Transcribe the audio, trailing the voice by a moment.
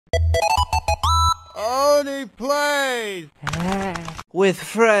Oney Plays with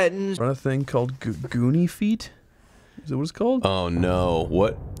friends. Run a thing called Goonie Feet? Is that what it's called? Oh no,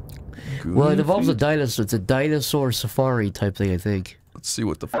 what? Goonie Well, it involves a Feet? dinosaur. It's a dinosaur safari type thing, I think. Let's see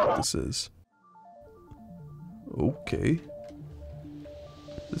what the fuck this is. Okay.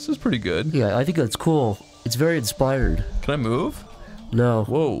 This is pretty good. Yeah, I think that's cool. It's very inspired. Can I move? No.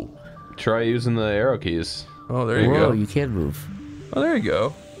 Whoa. Try using the arrow keys. Oh, there you Whoa, go. you can move. Oh, there you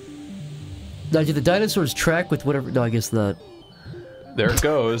go. Now, do the dinosaurs track with whatever? No, I guess not. There it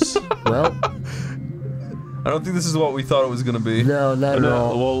goes. Well, I don't think this is what we thought it was gonna be. no, not at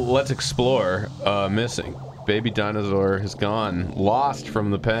all. Well, let's explore. Missing. Baby dinosaur has gone. Lost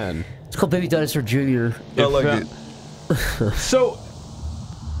from the pen. It's called Baby Dinosaur Jr. I like found- it. So,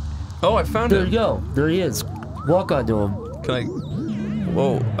 Oh, I found There him. you go. There he is. Walk onto him. Can I?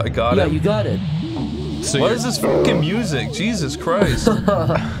 Whoa, I got Yeah, him. you got it. What is this fucking music? Jesus Christ. Look at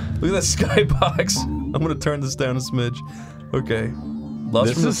that skybox. I'm gonna turn this down a smidge. Okay. Lost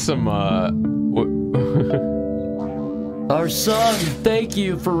this from is some, Our son, thank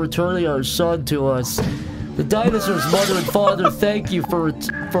you for returning our son to us. The dinosaur's mother and father, thank you for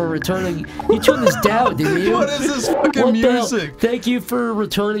returning. You turned this down, didn't you? What is this fucking What the hell? music? Thank you for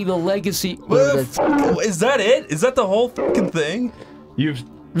returning the legacy. What the fuck? Is that it? Is that the whole fucking thing? you've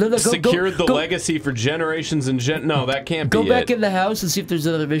No, secured the go- legacy for generations and no, that can't be Go back it. in the house and see if there's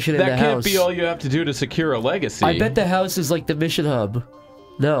another mission in That the can't house. be all you have to do to secure a legacy. I bet the house is like the mission hub.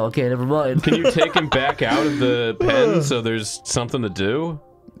 No, okay, never mind. Can you take him back out of the pen so there's something to do?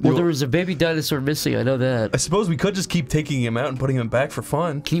 Well, there was a baby dinosaur missing, I know I that. suppose we could just keep taking him out and putting him back for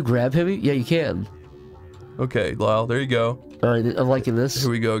fun. Can you grab him? Yeah, you can. Okay, Lyle, there you go. Alright, I'm liking this. Here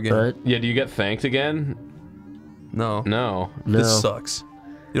we go again. Alright. Yeah, do you get thanked again? No. No. No. This sucks.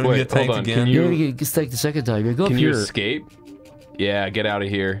 You don't Wait, get tanked hold on, again. can You're you- gonna get stacked the second time. You're go up Can you here. escape? Yeah, get out of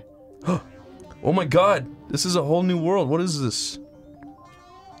here. Oh my god, this is a whole new world. What is this?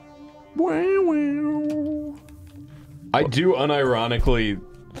 I do unironically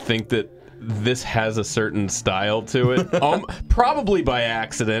think that this has a certain style to it. Probably by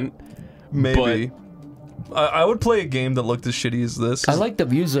accident. Maybe. I would play a game that looked as shitty as this. I like the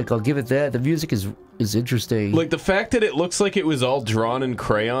music, I'll give it that. The music is interesting. Like the fact that it looks like it was all drawn in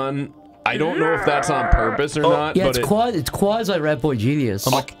crayon. I don't know if that's on purpose or not. yeah, but it's quasi Rat Boy Genius.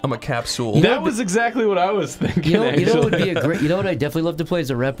 I'm a capsule. that was exactly what I was thinking. You know what would actually. be a great? You know what I definitely love to play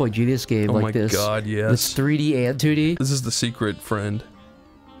is a Rat Boy Genius game Oh like my this. god, yes. It's 3D and 2D. This is the secret, friend.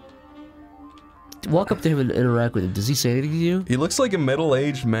 Walk up to him and interact with him. Does he say anything to you? He looks like a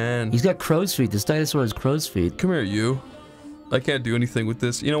middle-aged man. He's got crow's feet. This dinosaur has crow's feet. Come here, you. I can't do anything with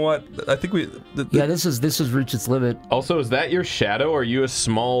this. You know what? I think we... Yeah, this has reached its limit. Also, is that your shadow or are you a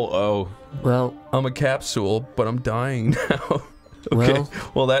small O? Well, I'm a capsule, but I'm dying now. Okay.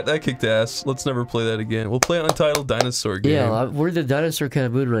 Well, that kicked ass. Let's never play that again. We'll play an Untitled Dinosaur game. yeah, we're in the dinosaur kind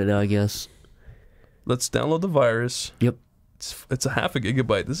of mood right now, I guess. Let's download the virus. Yep. It's a half a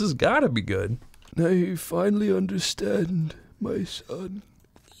gigabyte. This has got to be good. I finally understand, my son.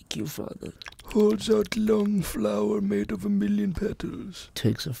 Thank you, father. Holds out long flower made of 1,000,000 petals.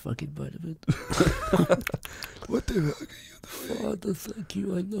 Takes a fucking bite of it. What the heck are you doing? Father, thank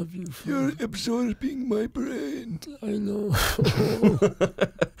you. I love you. Father. You're absorbing my brain. I know.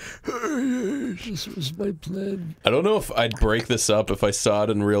 This was my plan. I don't know if I'd break this up if I saw it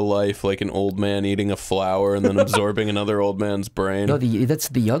in real life, like an old man eating a flower and then absorbing another old man's brain. No, that's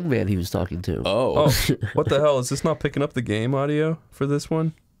the young man he was talking to. Oh. What the hell? Is this not picking up the game audio for this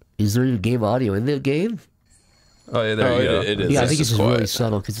one? Is there even game audio in the game? Oh, yeah, there you go. It is. Yeah, I This think is it's just really quiet.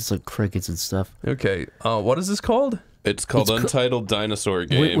 subtle because it's like crickets and stuff. Okay, what is this called? It's called It's Untitled Dinosaur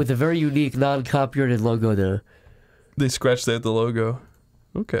Game. With a very unique, non-copyrighted logo there. They scratched out the logo.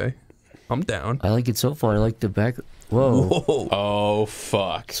 Okay. I'm down. I like it so far. I like the back. Whoa. Whoa. Oh,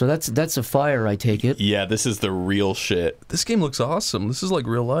 fuck. So that's a fire, I take it. Yeah, this is the real shit. This game looks awesome. This is like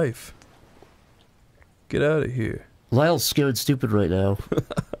real life. Get out of here. Lyle's scared stupid right now.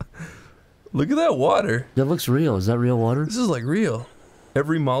 Look at that water. That looks real. Is that real water? This is like real.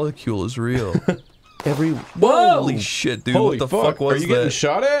 Every molecule is real. Every Holy shit, dude. Holy what the fuck. fuck was Are you getting that?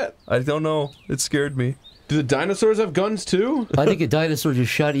 shot at? I don't know. It scared me. Do the dinosaurs have guns too? I think a dinosaur just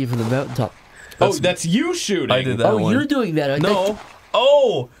shot at you from the mountaintop. That's you shooting. I did that Oh, one. you're doing that. No.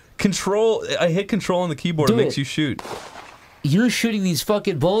 Oh! Control. I hit control on the keyboard. Do It makes it. you shoot. You're shooting these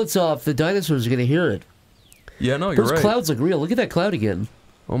fucking bullets off. The dinosaurs are gonna hear it. Yeah, no, you're Those right. clouds look real. Look at that cloud again.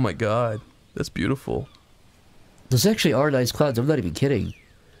 Oh my god. That's beautiful. Those actually are nice clouds. I'm not even kidding.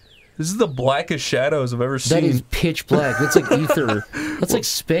 This is the blackest shadows I've ever seen. That is pitch black. That's like ether. That's like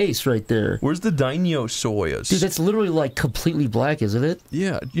space right there. Where's the dinosaurs? Dude, that's literally like completely black, isn't it?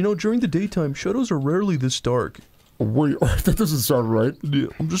 Yeah, you know, during the daytime, shadows are rarely this dark. Wait, that doesn't sound right. Yeah,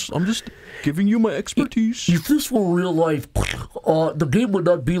 I'm just giving you my expertise. If this were real life, the game would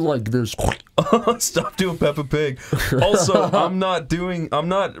not be like this. Stop doing Peppa Pig. Also, I'm not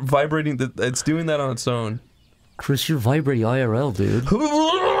vibrating. It's doing that on its own. Chris, you're vibrating IRL, dude.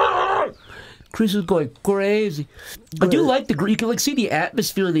 Chris is going crazy. I do like you can like see the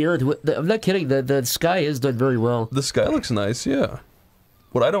atmosphere of the earth. I'm not kidding. The sky is done very well. The sky looks nice, yeah.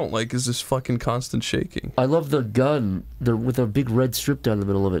 What I don't like is this fucking constant shaking. I love the gun with a big red strip down the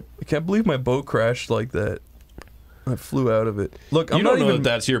middle of it. I can't believe my boat crashed like that. I flew out of it. Look, you don't know that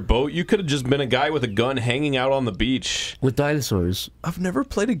that's your boat. You could have just been a guy with a gun hanging out on the beach. With dinosaurs. I've never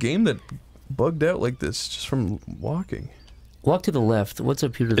played a game that bugged out like this just from walking. Walk to the left. What's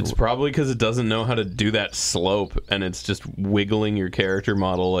up here to the It's probably because it doesn't know how to do that slope, and it's just wiggling your character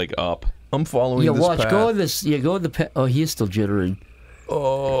model, like, up. I'm following this watch. path. Go on this. Yeah, go on the path. Oh, he is still jittering.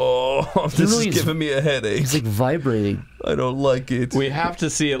 Oh, this is giving me a headache. He's like vibrating. I don't like it. We have to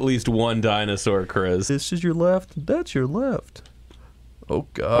see at least one dinosaur, Chris. This is your left. That's your left. Oh,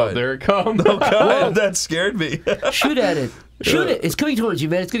 God. Oh, there it comes. Oh, God. That scared me. Shoot at it. Shoot it. It's coming towards you,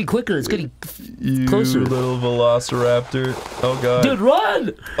 man. It's getting quicker. It's getting closer. You little velociraptor. Oh, God. Dude,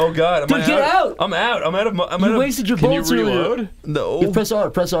 run! Oh, God. Dude, get out! I'm out. You wasted your bullets Can you earlier. reload? No. You press R.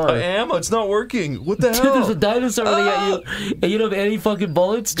 Press R. I am. It's not working. What the hell? Dude, there's a dinosaur running at you, and you don't have any fucking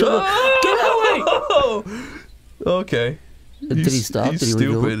bullets. Get Oh! Okay. Did he stop? He's Did he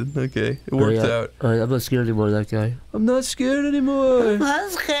reveal stupid. Okay. It worked out. Alright, I'm not scared anymore of that guy. I'm not scared anymore. I'm not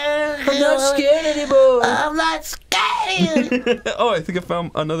scared. I'm not scared anymore. I'm not scared. Oh, I think I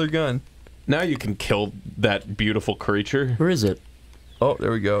found another gun. Now you can kill that beautiful creature. Where is it? Oh,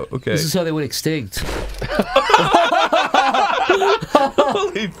 there we go. Okay. This is how they went extinct.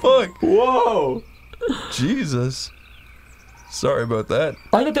 Holy fuck. Whoa! Jesus. Sorry about that.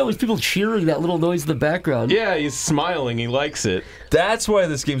 I thought that was people cheering that little noise in the background. Yeah, he's smiling. He likes it. That's why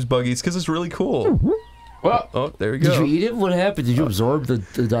this game's buggy. It's because it's really cool. Well, Oh, there we go. Did you eat it? What happened? Did you absorb the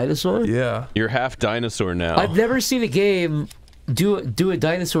dinosaur? Yeah. you're half dinosaur now. I've never seen a game do a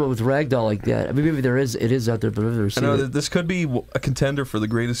dinosaur with ragdoll like that. I mean, maybe it is out there, but I've never I seen know it. this could be a contender for the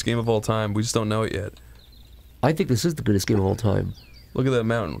greatest game of all time. We just don't know it yet. I think this is the greatest game of all time. Look at that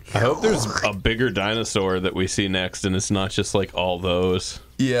mountain. I hope there's a bigger dinosaur that we see next, and it's not just like all those.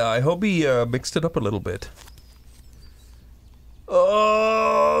 Yeah, I hope he mixed it up a little bit.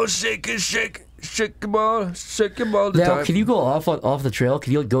 Oh, shake it, shake, shake your ball the Now, time. can you go off the trail?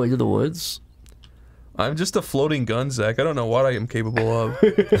 Can you go into the woods? I'm just a floating gun, Zach. I don't know what I am capable of.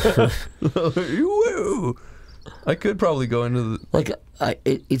 Woo. I could probably go into the... Like,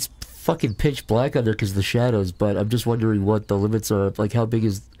 it's fucking pitch black under because of the shadows, but I'm just wondering what the limits are. Like, how big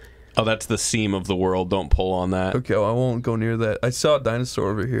is... Oh, that's the seam of the world. Don't pull on that. Okay, well, I won't go near that. I saw a dinosaur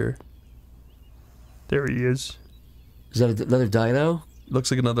over here. There he is. Is that another dino?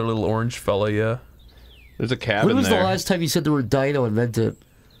 Looks like another little orange fella, yeah. There's a cabin When was there. the last time you said the word dino and meant it?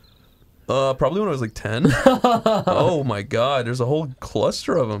 Probably when I was like 10. Oh my god, there's a whole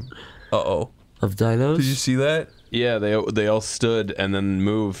cluster of them. Uh-oh. Of dinos? Did you see that? Yeah, they all stood and then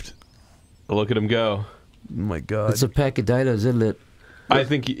moved. Look at them go. Oh my god. It's a pack of dinos, isn't it? I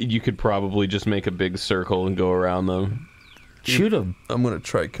think you could probably just make a big circle and go around them. Shoot them. I'm gonna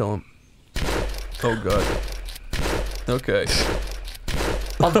try kill him. Oh god. Okay.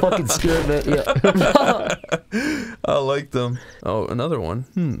 I'm fucking scared, man. Yeah. I like them. Oh, another one.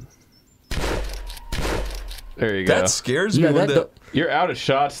 There you go. That scares me Yeah, when that, You're out of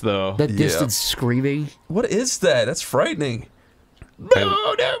shots, though. that Yeah. distant screaming. What is that? That's frightening.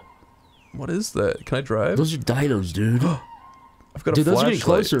 No, no. What is that? Can I drive? Those are dinos, dude. I've got Dude, a those are flashlight. getting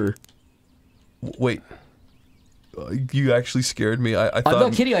closer. Wait. You actually scared me. I I'm thought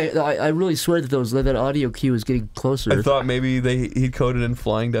not kidding. I really swear that that audio cue is getting closer. I thought maybe he coded in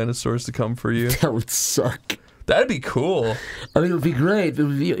flying dinosaurs to come for you. That would suck. That'd be cool. I mean, it would be great.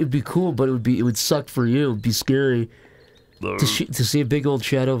 It'd be cool, but it would suck for you. It'd be scary to see a big old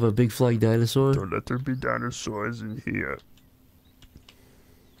shadow of a big flying dinosaur. Don't let there be dinosaurs in here.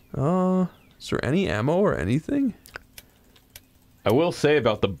 Is there any ammo or anything? I will say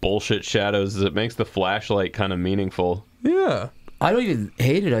about the bullshit shadows is it makes the flashlight kind of meaningful. Yeah. I don't even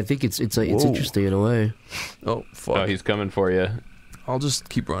hate it. I think it's interesting in a way. Oh, fuck. Oh, he's coming for you. I'll just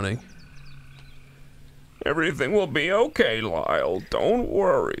keep running. Everything will be okay, Lyle. Don't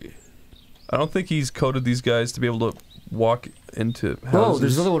worry. I don't think he's coded these guys to be able to walk into houses. Oh,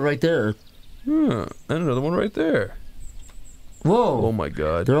 there's another one right there. And another one right there. Whoa. Oh my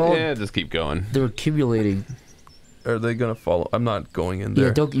god. They're all. Yeah, just keep going. They're accumulating. Are they gonna follow? I'm not going in there.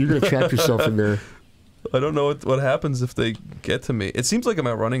 Yeah, don't. You're gonna trap yourself in there. I don't know what happens if they get to me. It seems like I'm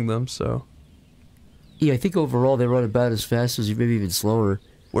outrunning them, so. Yeah, I think overall they run about as fast as you, maybe even slower.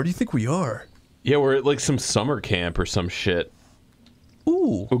 Where do you think we are? Yeah, we're at like some summer camp or some shit.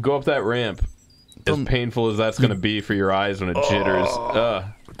 Ooh. We'll go up that ramp. As painful as that's gonna be for your eyes when it jitters.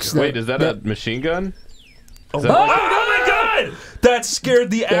 Wait, is that a machine gun? Oh, my god! That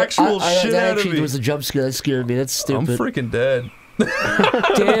scared the actual shit out of me. There was a jump scare that scared me. That's stupid. I'm freaking dead.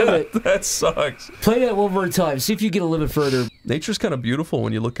 Damn it. That sucks. Play that one more time. See if you get a little bit further. Nature's kind of beautiful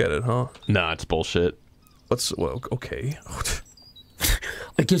when you look at it, huh? Nah, it's bullshit. Well, okay.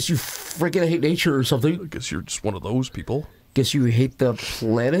 I guess you freaking hate nature or something. I guess you're just one of those people. Guess you hate the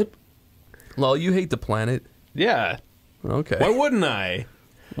planet? Well, you hate the planet. Yeah. Okay. Why wouldn't I?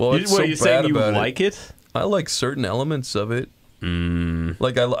 Well, it's so you bad saying you about like it? I like certain elements of it.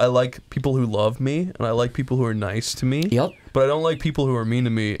 Like, I like people who love me, and I like people who are nice to me. Yep. But I don't like people who are mean to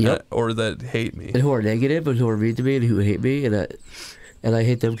me, Yep. or that hate me. And who are negative, and who are mean to me, and who hate me, and I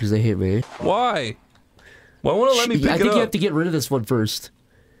hate them because they hate me. Why? Why won't it let me pick it up? I think you have to get rid of this one first.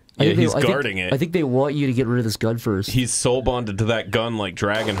 Yeah, he's guarding it. I think they want you to get rid of this gun first. He's soul bonded to that gun like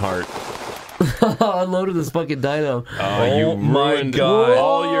Dragonheart. Unloaded this fucking dino. Oh, you my ruined God.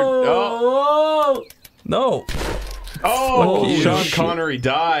 all your. Oh, No. oh Sean shit. Connery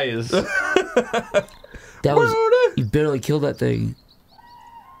dies. That was you barely killed that thing.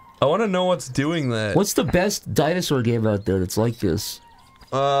 I want to know what's doing that. What's the best dinosaur game out there that's like this?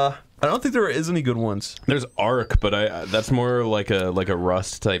 I don't think there is any good ones. There's Ark, but that's more like a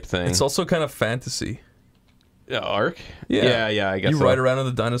Rust type thing. It's also kind of fantasy. Ark? Yeah. Yeah, I guess You so. ride around on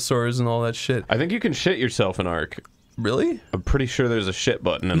the dinosaurs and all that shit. I think you can shit yourself in Ark. Really? I'm pretty sure there's a shit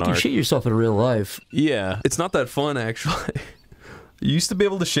button in You can Ark. shit yourself in real life. Yeah. It's not that fun, actually. You used to be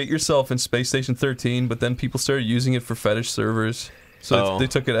able to shit yourself in Space Station 13, but then people started using it for fetish servers. So they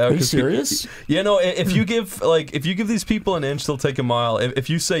took it out. Are you serious? Yeah, no. If you give these people an inch, they'll take a mile. If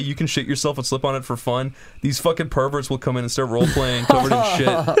you say you can shit yourself and slip on it for fun, these fucking perverts will come in and start role playing covered in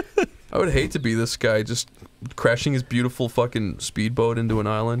shit. I would hate to be this guy just crashing his beautiful fucking speedboat into an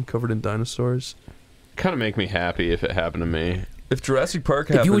island covered in dinosaurs. Kind of make me happy if it happened to me. If Jurassic Park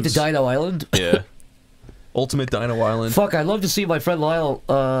happens, If you went to Dino Island? Yeah. Ultimate Dino Island. Fuck, I'd love to see my friend Lyle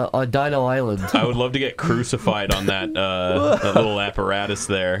on Dino Island. I would love to get crucified on that that little apparatus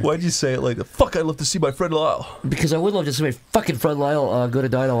there. Why'd you say it like that? Fuck, I'd love to see my friend Lyle. Because I would love to see my fucking friend Lyle go to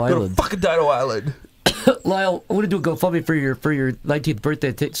Dino Go to Island. fucking Dino Island. Lyle, I want to do a GoFundMe for your 19th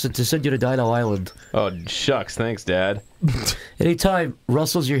birthday to send you to Dino Island. Oh, shucks. Thanks, Dad. Anytime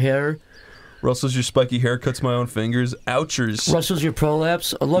rustles your hair, Rustles your spiky hair, cuts my own fingers. Ouchers. rustles your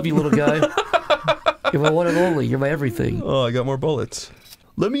prolapse. I love you, little guy. You're my one and only. You're my everything. Oh, I got more bullets.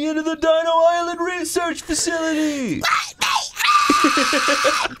 Let me into the Dino Island research facility.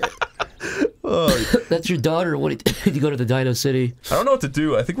 Oh, That's your daughter. What did you go to the Dino City? I don't know what to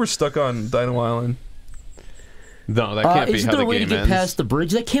do. I think we're stuck on Dino Island. No, that can't be isn't how there the a way to game get ends. past the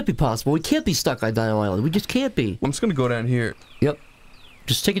bridge? That can't be possible. We can't be stuck on Dino Island. We just can't be. I'm just gonna go down here. Yep.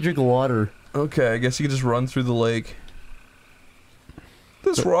 Just take a drink of water. Okay, I guess you can just run through the lake.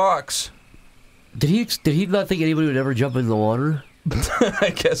 This rocks. Did he not think anybody would ever jump into the water?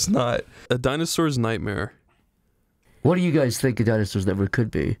 I guess not. A dinosaur's nightmare. What do you guys think a dinosaur's never could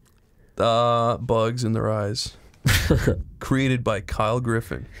be? Bugs in their eyes. Created by Kyle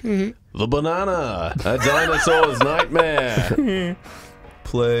Griffin. The banana, a dinosaur's nightmare.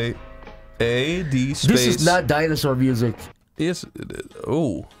 Play A-D space. This is not dinosaur music. Yes.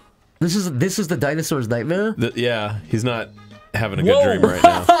 Oh. This is the dinosaur's nightmare. Yeah, he's not having a good dream right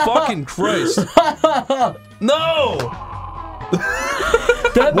now. Fucking Christ. No!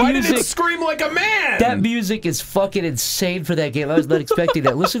 That Why music, did it scream like a man? that music is fucking insane for that game. I was not expecting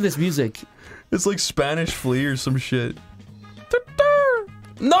that. Listen to this music. It's like Spanish Flea or some shit.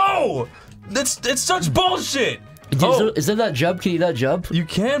 No! It's such bullshit! Is there not jump? Can you not jump? You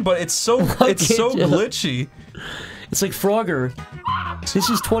can, but it's so can't you? glitchy. It's like Frogger. This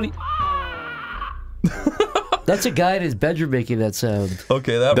is 20... That's a guy in his bedroom making that sound.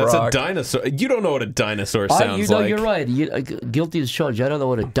 Okay, that That's rocked. a dinosaur. You don't know what a dinosaur sounds You know, like. you're right. Guilty as charged. I don't know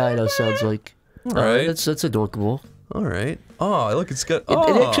what a dino sounds like. Right. That's adorable. All right. Oh, look, it's got.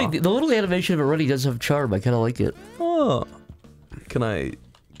 And actually, the little animation of it running does have charm. I kind of like it. Oh. Can I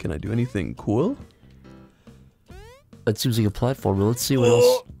do anything cool? That seems like a platformer. Let's see what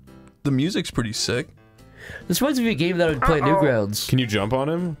else. The music's pretty sick. This reminds me of a game that I would play at Newgrounds. Can you jump on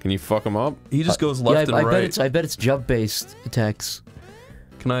him? Can you fuck him up? He just goes left and I right. bet it's jump-based attacks.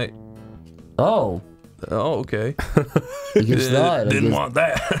 Can I? Oh. Oh, okay. I guess not. Didn't want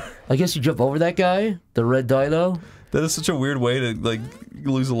that. I guess you jump over that guy, the red dino. That is such a weird way to, like,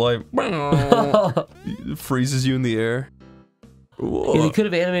 lose a life. It freezes you in the air. Whoa. Yeah, they could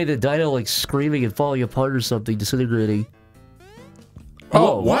have animated the dino, like, screaming and falling apart or something, disintegrating.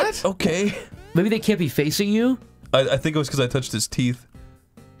 Oh, what? Okay. Maybe they can't be facing you? I think it was because I touched his teeth.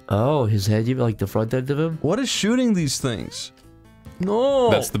 Oh, his head, you mean, like the front end of him? What is shooting these things? No!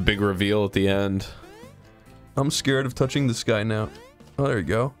 That's the big reveal at the end. I'm scared of touching this guy now. Oh, there you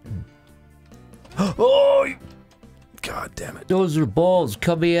go. Oh! God damn it. Those are balls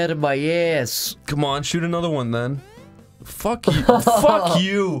coming out of my ass. Come on, shoot another one then. Fuck you. Fuck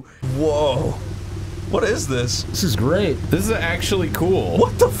you! Whoa. What is this? This is great. This is actually cool.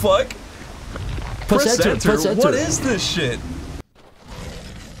 What the fuck? Press enter, press enter. What is this shit?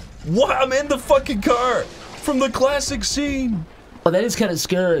 What? I'm in the fucking car! From the classic scene! Oh, that is kind of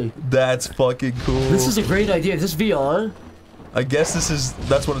scary. That's fucking cool. This is a great idea. Is this VR? I guess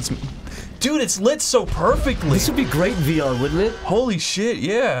that's what it's... Dude, it's lit so perfectly! This would be great in VR, wouldn't it? Holy shit,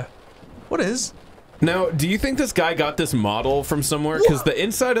 yeah. What is? Now, do you think this guy got this model from somewhere? Because the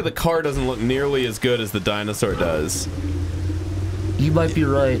inside of the car doesn't look nearly as good as the dinosaur does. You might be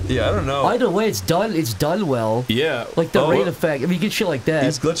right. Yeah, I don't know. Either way, it's done well. Yeah. Like the rain effect. I mean, you get shit like that.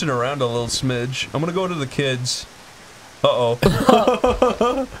 He's glitching around a little smidge. I'm gonna go to the kids. Uh-oh.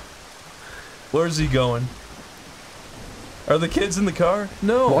 Where's he going? Are the kids in the car?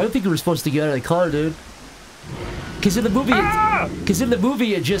 No. Well, I don't think we were supposed to get out of the car, dude. Cause in the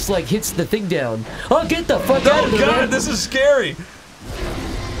movie, it just like hits the thing down. Oh, get the fuck out of there! God, man. this is scary.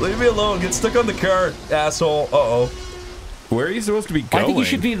 Leave me alone. Get stuck on the car, asshole. Uh-oh. Where are you supposed to be going? I think you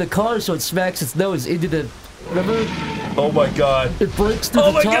should be in the car so it smacks its nose into the... Remember? Oh my god. It breaks through Oh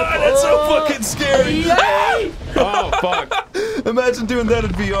the my top. god, that's so fucking scary. Oh, fuck. Imagine doing that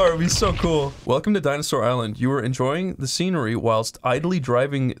in VR. It'd be so cool. Welcome to Dinosaur Island. You are enjoying the scenery whilst idly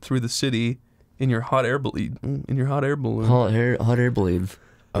driving through the city in your hot air balloon. Hot air balloon.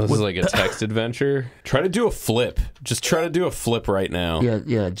 Oh, this is like a text adventure? Try to do a flip. Just try to do a flip right now.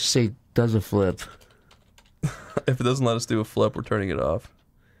 Yeah, just say, does a flip. If it doesn't let us do a flip, we're turning it off.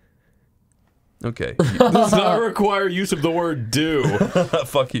 Okay. Does not require use of the word do.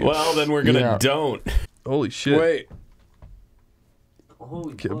 Fuck you. Well, then we're gonna don't. Holy shit. Wait.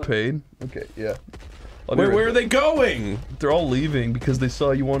 Holy Get fuck. paid? Okay, yeah. Wait, where are they going? They're all leaving because they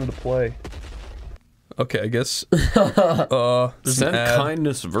saw you wanted to play. Okay, I guess. There's Send an ad.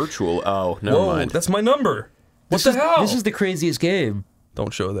 kindness virtual. Oh, never Whoa, mind. that's my number. What the hell? This is the craziest game.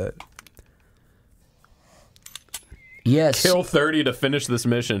 Don't show that. Yes. Kill 30 to finish this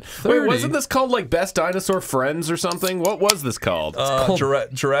mission. 30? Wait, wasn't this called like Best Dinosaur Friends or something? What was this called?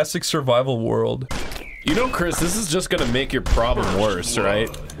 Jurassic Survival World. You know, Chris, this is just gonna make your problem worse, right?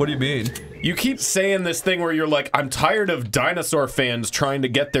 What do you mean? You keep saying this thing where you're like, I'm tired of dinosaur fans trying to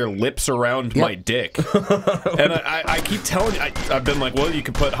get their lips around my dick. And I keep telling you, I've been like, well, you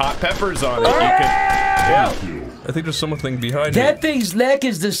can put hot peppers on it. You can, yeah. I think there's something behind That it. thing's neck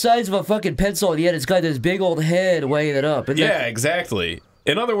is the size of a fucking pencil, and yet it's got this big old head weighing it up. Yeah, exactly.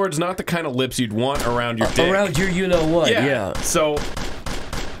 In other words, not the kind of lips you'd want around your dick. Around your you-know-what, yeah. So,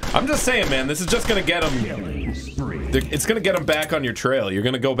 I'm just saying, man, this is just gonna get them... It's gonna get them back on your trail. You're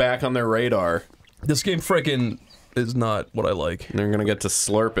gonna go back on their radar. This game frickin' is not what I like. And they're gonna get to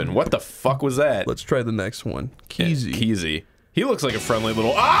slurping. What the fuck was that? Let's try the next one. Keezy. Keezy. He looks like a friendly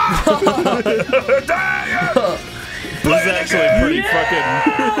little... Ah! This is actually pretty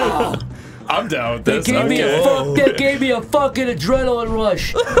fucking... I'm down with this. That gave me a fucking adrenaline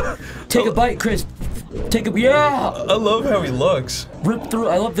rush. Take a bite, Chris. Take a... Yeah! I love how he looks. Rip through.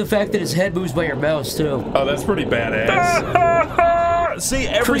 I love the fact that his head moves by your mouse, too. Oh, that's pretty badass. See,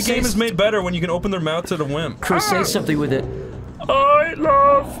 every game is made better when you can open their mouth to the whim. Chris, say something with it. I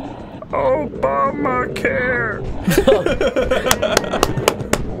love Obamacare.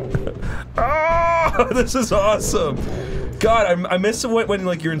 Oh, this is awesome. God, I miss it when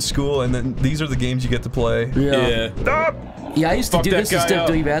like you're in school and then these are the games you get to play. Yeah. Stop. Yeah, I used to do this instead of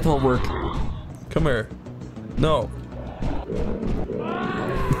doing math homework. Come here. No.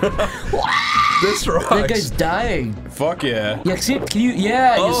 This rocks. That guy's dying. Fuck yeah. Yeah, see, can you?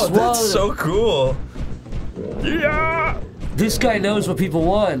 Yeah, you oh, swallowed that's so cool. Yeah. This guy knows what people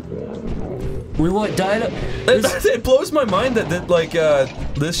want. We want dino. It blows my mind that like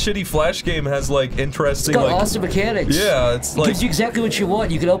this shitty Flash game has like interesting, it's got like awesome mechanics. Yeah, it's like gives you exactly what you want.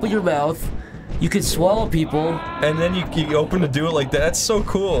 You can open your mouth, you can swallow people, and then you open to do it like that. That's so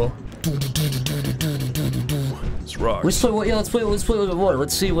cool. It's rocks. Let's play. Yeah, let's play a little bit more.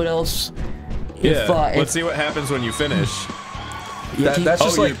 Let's see what else. Yeah. Let's see what happens when you finish. Yeah, that's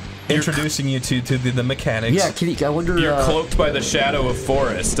just like introducing you to the mechanics. Yeah, Kitty, I wonder... You're cloaked by the shadow of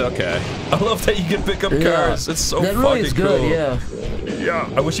forest, okay. I love that you can pick up cars. It's so that fucking really is good, cool. yeah. Yeah.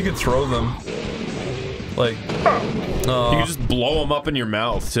 I wish you could throw them. Like... You can just blow them up in your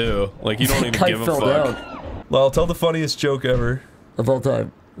mouth, too. Like, you don't even give a fuck. Down. Well, tell the funniest joke ever. Of all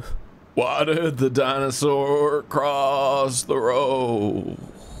time. Why did the dinosaur cross the road?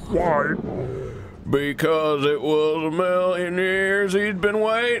 Why? Because it was a million years he'd been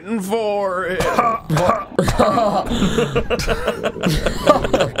waiting for it. Oh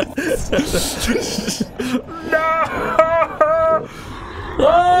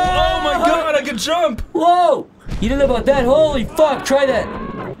my god, I can jump! Whoa! You didn't know about that? Holy fuck, try that!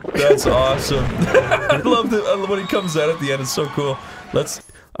 That's awesome. I love when he comes out at the end, it's so cool.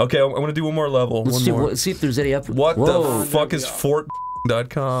 Okay, I want to do one more level. Let's see if there's any up. What the fuck is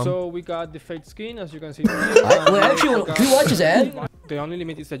Fort.com? So we got the fake skin, as you can see. Wait, actually, can we watch his ad? The only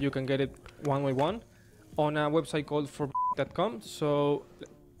limit is that you can get it one by one on a website called Fort.com. So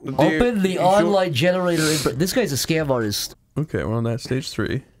open the online generator. This guy's a scam artist. Okay, we're on that stage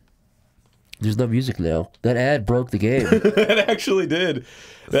 3. There's no music now. That ad broke the game. It actually did.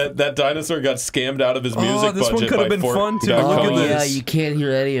 That dinosaur got scammed out of his music this budget one could have by been fun too. Fort.com. Look at this. Yeah, you can't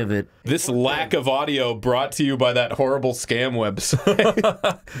hear any of it. This lack of audio brought to you by that horrible scam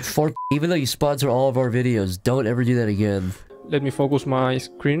website. Even though you sponsor all of our videos, don't ever do that again. let me focus my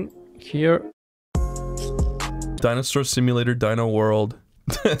screen here. Dinosaur Simulator, Dino World.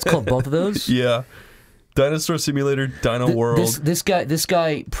 It's called both of those? Yeah. Dinosaur Simulator, Dino World. This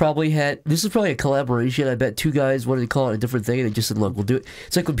guy probably had. This is probably a collaboration. I bet two guys wanted to call it a different thing, and they just said, "Look, we'll do it."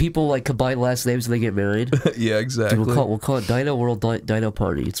 It's like when people like combine last names and they get married. Yeah, exactly. Dude, we'll call it Dino World Dino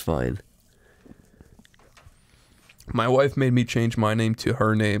Party. It's fine. My wife made me change my name to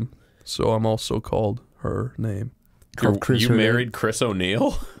her name, so I'm also called her name. You married Chris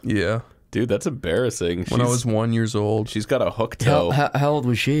O'Neill? Yeah. Dude, that's embarrassing. When I was 1 year old. She's got a hook toe. How old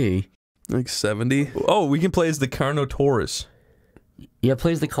was she? Like 70. Oh, we can play as the Carnotaurus. Yeah,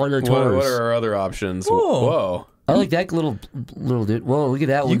 plays the Carnotaurus. What are our other options? Whoa. Whoa. I like that little dude. Whoa, look at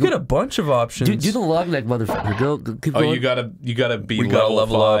that one. You get a bunch of options. Do the long neck, motherfucker. Keep going. You gotta be We gotta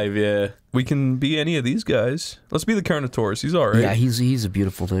level 5, up. yeah. We can be any of these guys. Let's be the Carnotaurus. He's alright. Yeah, he's a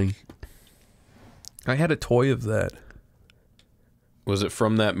beautiful thing. I had a toy of that. Was it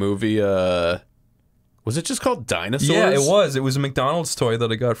from that movie, was it just called Dinosaurs? Yeah, it was. It was a McDonald's toy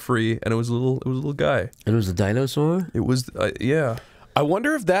that I got free, and it was a little guy. And it was a dinosaur? It was, yeah. I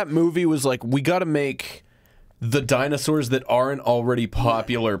wonder if that movie was like, we gotta make the dinosaurs that aren't already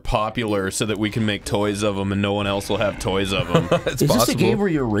popular so that we can make toys of them and no one else will have toys of them. It's Is possible. this a game where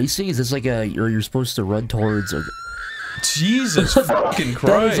you're racing? Is this like or you're supposed to run towards a... Jesus fucking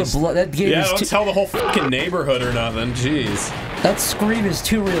Christ. That game Yeah, is don't tell the whole fucking neighborhood or nothing, jeez. That scream is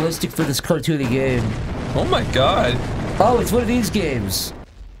too realistic for this cartoony game. Oh my god. Oh, it's one of these games.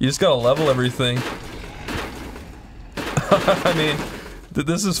 You just gotta level everything. I mean,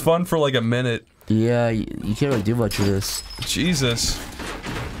 this is fun for like a minute. Yeah, you can't really do much of this. Jesus.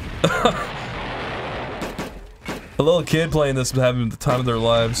 A little kid playing this having the time of their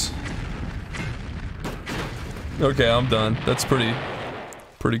lives. Okay, I'm done. That's pretty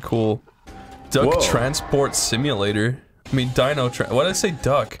cool. Duck Transport Simulator. I mean, what did I say,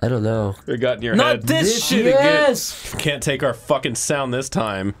 duck? I don't know. It got in your Not head. this shit yes! Can't take our fucking sound this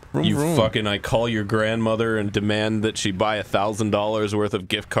time. Vroom, You vroom. fucking, I call your grandmother and demand that she buy $1,000 worth of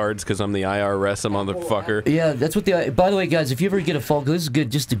gift cards because I'm the IRS, motherfucker. Yeah, that's what the... By the way, guys, if you ever get a phone call... This is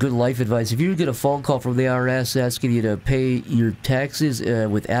good, just a good life advice. If you ever get a phone call from the IRS asking you to pay your taxes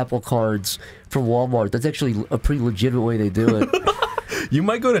with Apple cards from Walmart, that's actually a pretty legitimate way they do it. You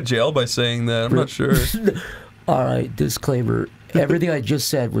might go to jail by saying that. I'm not sure. Alright, disclaimer. Everything I just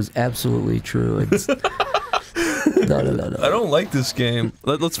said was absolutely true. It's... No. I don't like this game.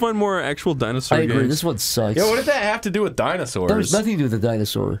 Let's find more actual dinosaur I agree, games. this one sucks. Yeah, what did that have to do with dinosaurs? There's nothing to do with the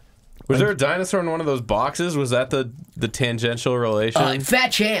dinosaur. Was there a dinosaur in one of those boxes? Was that the tangential relation? Fat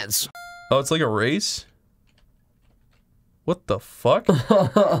chance! Oh, it's like a race? What the fuck?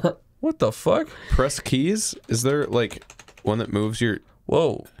 What the fuck? Press keys? Is there, like, one that moves your...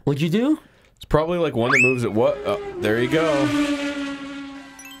 Whoa. What'd you do? It's probably, like, one that moves it. What? Oh, there you go.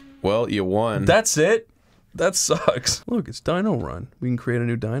 Well, you won. That's it? That sucks. Look, it's Dino Run. We can create a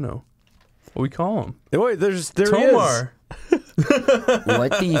new dino. What do we call him? Wait, there Tomar. What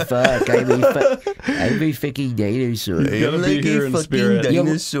the fuck? I'm a fucking dinosaur. You gotta be here in spirit.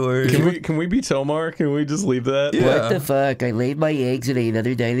 Dinosaur. Can we be Tomar? Can we just leave that? Yeah. What the fuck? I laid my eggs and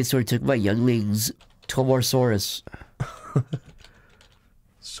another dinosaur took my younglings. Tomarsaurus.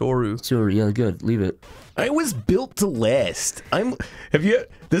 Soru. Sorry, yeah, good. Leave it. I was built to last.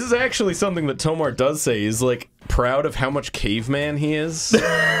 This is actually something that Tomar does say. He's like proud of how much caveman he is.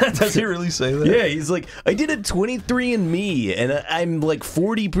 Does he really say that? Yeah, he's like, I did a 23andMe, and I'm like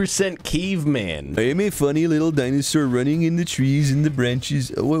 40% caveman. I am a funny little dinosaur running in the trees and the branches.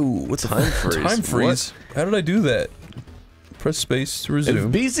 Whoa, what's Time freeze? Time freeze. How did I do that? Press space to resume.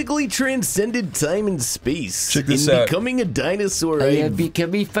 I've basically transcended time and space. Check this in out. becoming a dinosaur. I am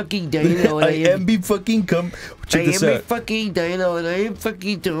becoming fucking dino. And I am be fucking come. Check this I am a out. fucking dino, and I am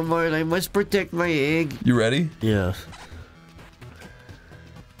fucking Tomar, and I must protect my egg. You ready? Yeah.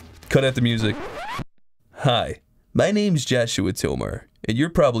 Cut out the music. Hi, my name's Joshua Tomar, and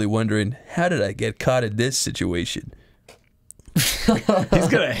you're probably wondering, how did I get caught in this situation? He's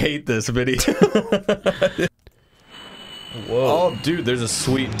gonna hate this video. Whoa. Oh, dude, there's a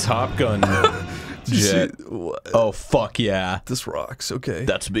sweet Top Gun jet. Oh, fuck yeah. This rocks. Okay.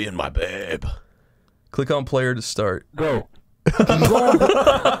 That's being my babe. Click on player to start. Go. Go.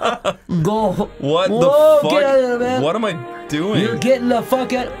 Go. What Whoa, the fuck? get out of there, man. What am I doing? You're getting the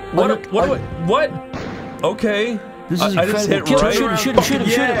fuck out. What? Okay. This is I just incredible. hit Kill right. him, shoot him, shoot him,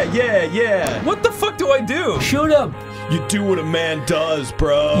 shoot him. Yeah. What the fuck do I do? Shoot him. You do what a man does,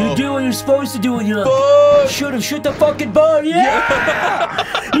 bro. You do what you're supposed to do when you're Fuck. shoot him, shoot the fucking bird.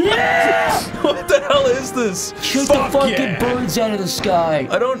 Yeah. Yeah. What the hell is this? Shoot the Fuck fucking yeah. birds out of the sky.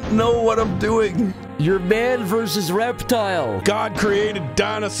 I don't know what I'm doing. You're man versus reptile. God created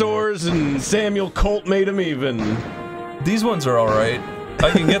dinosaurs and Samuel Colt made them even. These ones are alright.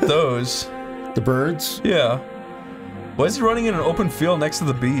 I can get those. The birds? Yeah. Why is he running in an open field next to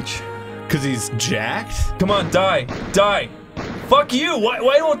the beach? Cause he's jacked? Come on, die. Die. Fuck you.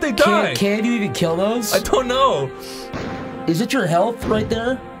 Why won't they die? Can you even kill those? I don't know. Is it your health right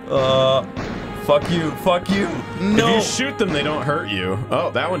there? Fuck you. Fuck you. No. If you shoot them, they don't hurt you.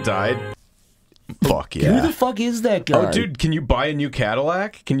 Oh, that one died. Fuck yeah. Who the fuck is that guy? Oh, dude, can you buy a new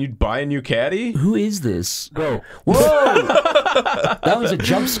Cadillac? Can you buy a new Caddy? Who is this? Go. Whoa! That was a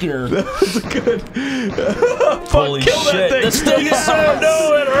jump scare. Good. Holy kill that shit. thing. This thing is so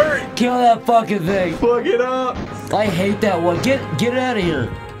no, it hurt. Kill that fucking thing. Fuck it up. I hate that one. Get it out of here.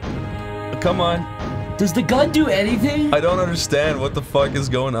 Come on. Does the gun do anything? I don't understand what the fuck is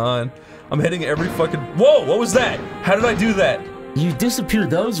going on. I'm hitting every fucking. Whoa! What was that? How did I do that? You disappeared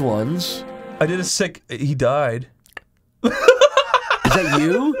those ones. I did a sick. He died. Is that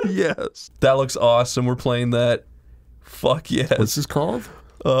you? Yes. That looks awesome. We're playing that. Fuck yes. What's this called?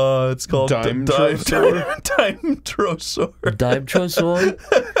 It's called Dime-trosaur? Dime-trosaur.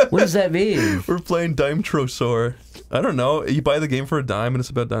 Dime-trosaur? What does that mean? We're playing Dime-trosaur. I don't know. You buy the game for a dime and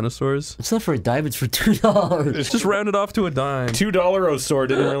it's about dinosaurs. It's not for a dime, it's for $2. Just round it off to a dime. $2-osaur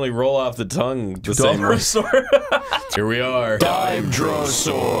didn't really roll off the tongue the same way. $2-osaur. Here we are.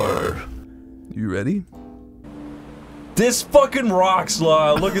 Dime-trosaur. You ready? This fucking rocks,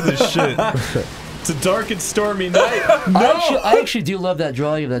 Lyle. Look at this shit. It's a dark and stormy night. I actually do love that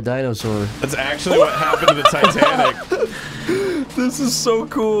drawing of that dinosaur. That's actually what happened to the Titanic. This is so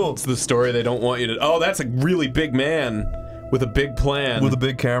cool. It's the story they don't want you to. Oh, that's a really big man with a big plan. With a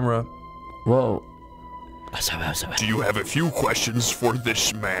big camera. Whoa. Do you have a few questions for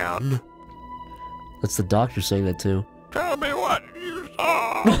this man? That's the doctor saying that too. Tell me what you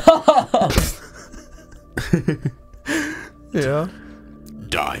saw. Yeah.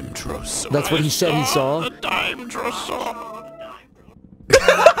 Dime-trosaur. That's what he said he saw? The Dime-trosaur.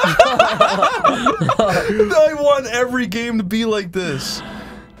 I want every game to be like this.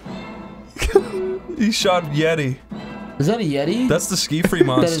 He shot Yeti. Is that a Yeti? That's the ski-free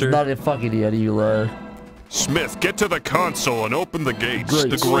monster. That is not a fucking Yeti, you liar. Smith, get to the console and open the gates. Grates.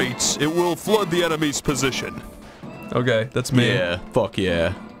 The grates. It will flood the enemy's position. Okay, that's me. Yeah, fuck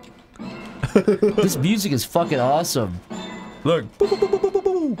yeah. This music is fucking awesome. Look.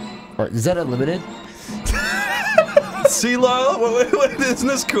 Alright, is that unlimited? See, Lyle? Wait, isn't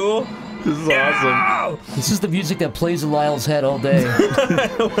this cool? This is awesome. This is the music that plays in Lyle's head all day.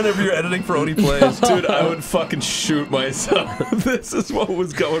 Whenever you're editing for Oney Plays. Dude, I would fucking shoot myself. This is what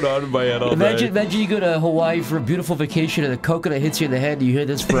was going on in my head all day. Imagine you go to Hawaii for a beautiful vacation and a coconut hits you in the head and you hear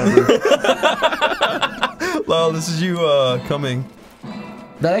this forever. Lyle, this is you coming.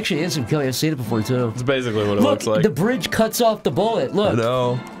 That actually is some killing. I've seen it before too. That's basically what it Look, looks like. the bridge cuts off the bullet. Look.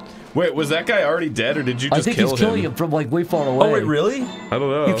 No. Wait, was that guy already dead, or did you I just think kill he's killing him from like way far away. Oh, wait, really? I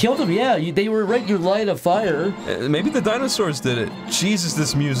don't know. You killed him, yeah. They were right in your line of fire. Maybe the dinosaurs did it. Jesus,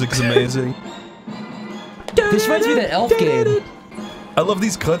 this music is amazing. This reminds me of that elf game. I love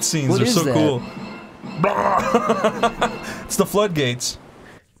these cutscenes. What They're is so that? cool. It's the floodgates.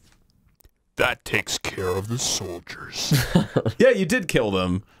 That takes care of the soldiers. Yeah, you did kill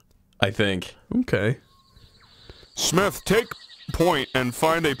them, I think. Okay. Smith, take point and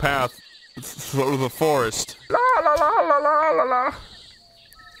find a path through the forest.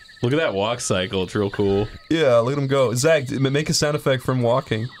 Look at that walk cycle. It's real cool. Yeah, look at him go. Zach, make a sound effect from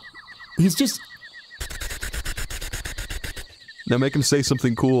walking. He's just... Now make him say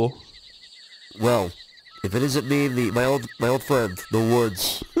something cool. Well, if it isn't me, my old friend, the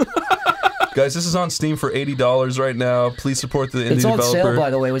woods. Guys, this is on Steam for $80 right now. Please support the indie It's on developer. sale, by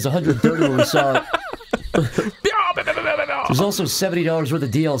the way. It was $130 when we saw it. There's also $70 worth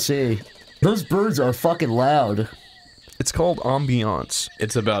of DLC. Those birds are fucking loud. It's called Ambiance.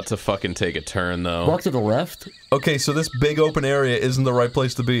 It's about to fucking take a turn, though. Walk to the left. Okay, so this big open area isn't the right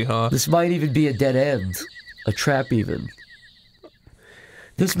place to be, huh? This might even be a dead end. A trap, even.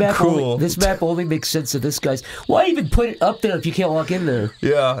 This map, Cool. this map only makes sense to this guy's. Why even put it up there if you can't walk in there?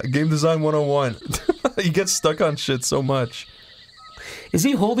 Yeah, Game Design 101. He gets stuck on shit so much. Is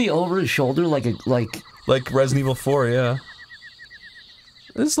he holding over his shoulder like a Like Resident Evil 4, yeah.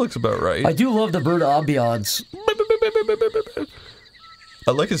 This looks about right. I do love the bird ambiance.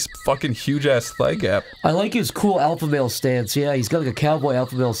 I like his fucking huge-ass thigh gap. I like his cool alpha male stance. Yeah, he's got like a cowboy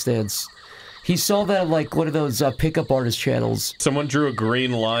alpha male stance. He saw that on like one of those pickup artist channels. Someone drew a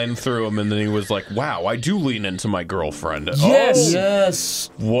green line through him, and then he was like, "Wow, I do lean into my girlfriend." Yes, Oh,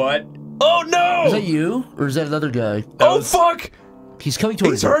 yes. what? Oh no! Is that you or is that another guy? Oh fuck! He's coming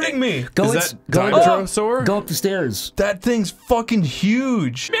towards He's hurting me! Go Is ins- that go in- dinosaur? Go up the stairs. That thing's fucking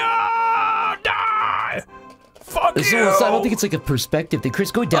huge! No! Die! Fuck It's you! almost- I don't think it's like a perspective thing. Chris,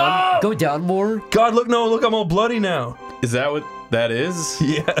 go down. Go down more. God, look, no, look, I'm all bloody now. Is that what that is?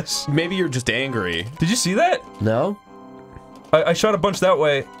 Yes. Maybe you're just angry. Did you see that? No. I shot a bunch that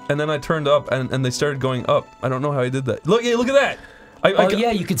way, and then I turned up, and they started going up. I don't know how I did that. Look, yeah, look at that! Oh yeah,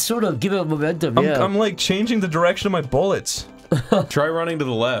 you could sort of give it momentum. Yeah. I'm like changing the direction of my bullets. Try running to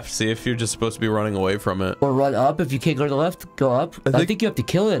the left. See if you're just supposed to be running away from it. Or run up if you can't go to the left. Go up. I think you have to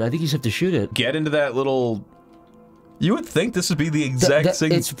kill it. I think you just have to shoot it. Get into that little. You would think this would be the exact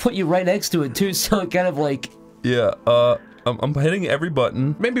thing. It's put you right next to it too, so it kind of like. Yeah. I'm hitting every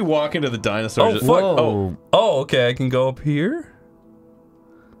button. Maybe walk into the dinosaurs. Oh fuck! Whoa. Oh, okay. I can go up here.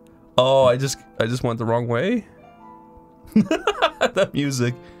 Oh, I just went the wrong way. That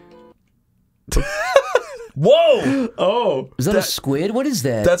music. Whoa! Oh, Is that a squid? What is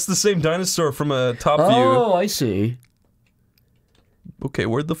that? That's the same dinosaur from a top view. Oh, I see. Okay,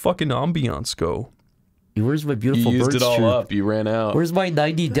 where'd the fucking ambiance go? Where's my you beautiful used birds it all chirp? up. You ran out. Where's my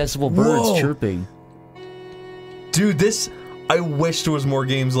 90 decibel birds Whoa. chirping? Dude, this... I wish there was more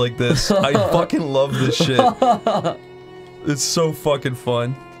games like this. I fucking love this shit. It's so fucking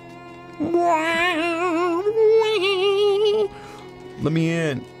fun. Let me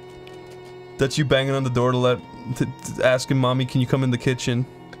in. That's you banging on the door to asking mommy, can you come in the kitchen?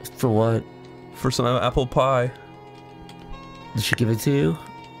 For what? For some apple pie. Did she give it to you?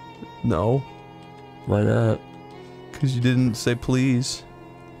 No. Why not? Because you didn't say please.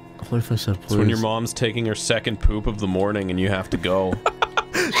 What if I said please? It's when your mom's taking her second poop of the morning and you have to go.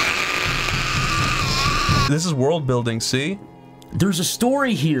 This is world building, see? There's a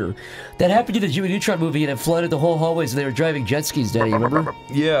story here that happened in the Jimmy Neutron movie and it flooded the whole hallways and they were driving jet skis down, you remember?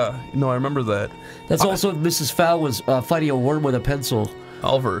 Yeah, no, I remember that. That's also when Mrs. Fowl was fighting a worm with a pencil.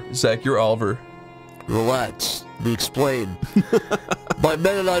 Oliver. Zach, you're Oliver. Relax. Let me explain. My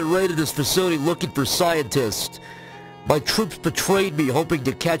men and I raided this facility looking for scientists. My troops betrayed me, hoping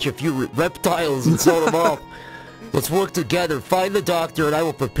to catch a few reptiles and sew them up. Let's work together. Find the doctor, and I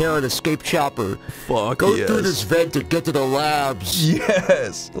will prepare an escape chopper. Fuck Go yes. through this vent and get to the labs.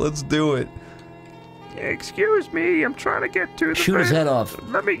 Yes, let's do it. Excuse me, I'm trying to get to the Shoot his vent. head off.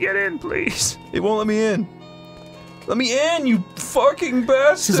 Let me get in, please. It won't let me in. Let me in, you fucking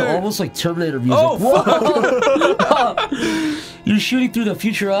bastard! This is almost like Terminator music. Oh, Whoa! You're shooting through the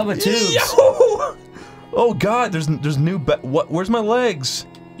Futurama tubes. Yo! Oh god, there's new what? Where's my legs?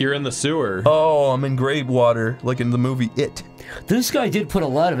 You're in the sewer. Oh, I'm in grave water, like in the movie It. This guy did put a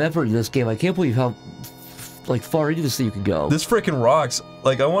lot of effort in this game. I can't believe how like far into this thing you can go. This freaking rocks.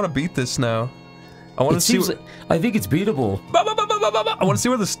 Like, I want to beat this now. I want to see. I think it's beatable. I want to see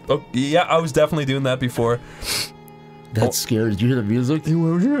where this. Oh, yeah, I was definitely doing that before. That's scary. Did you hear the music?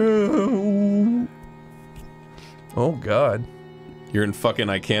 Oh god. You're in fucking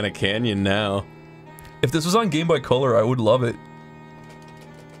Icana Canyon now. If this was on Game Boy Color, I would love it.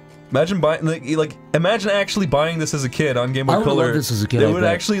 Imagine buying, like, imagine actually buying this as a kid on Game Boy I would Color. love this as a kid, It I would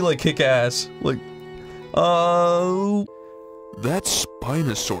bet. actually, like, kick ass. Like, That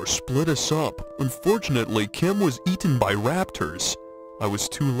Spinosaur split us up. Unfortunately, Kim was eaten by raptors. I was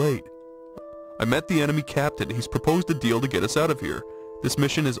too late. I met the enemy captain. He's proposed a deal to get us out of here. This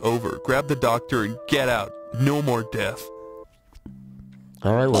mission is over. Grab the doctor and get out. No more death.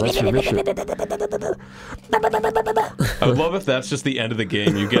 Alright, well, that's your mission. I would love if that's just the end of the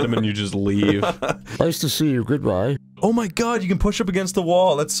game. You get him and you just leave. Nice to see you. Goodbye. Oh my god, you can push up against the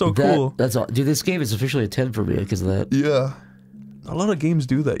wall. That's so cool. That's all. Dude, this game is officially a 10 for me because of that. Yeah. A lot of games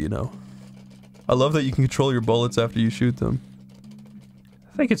do that, you know. I love that you can control your bullets after you shoot them.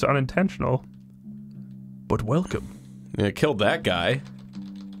 I think it's unintentional. But welcome. Yeah, killed that guy.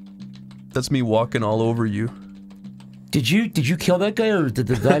 That's me walking all over you. Did you kill that guy or did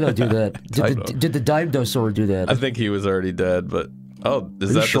the dino do that? Did the dinosaur do that? I think he was already dead, but... Oh,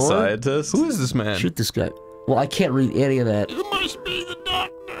 is Are you that sure? the scientist? Who is this man? Shoot this guy. Well, I can't read any of that. You must be the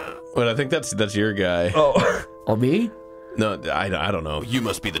doctor. Wait, I think that's your guy. Oh. Oh, me? No, I don't know. You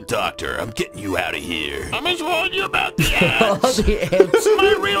must be the doctor. I'm getting you out of here. I must warn you about the Oh, ants. the ants.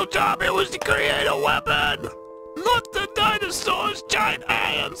 My real job here was to create a weapon. Not the dinosaurs, giant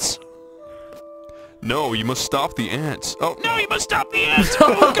ants. No, you must stop the ants. Oh, No, you must stop the ants.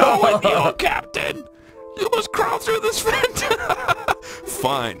 We'll go with you, Captain. You must crawl through this vent.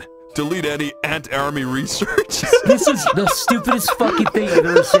 fine. Delete any ant army research. This is the stupidest fucking thing I've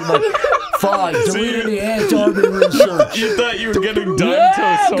ever seen. Like, fine, delete any ant army research. You thought you were getting Yeah,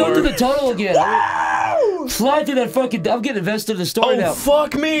 dinosaur. go to the tunnel again. Fly through that fucking. I'm getting invested in the story now. Oh,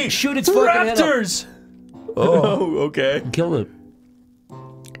 fuck me! Shoot its fucking head up. Raptors! Oh, okay. Kill it.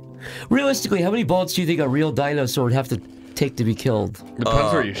 Realistically, how many bullets do you think a real dinosaur would have to take to be killed?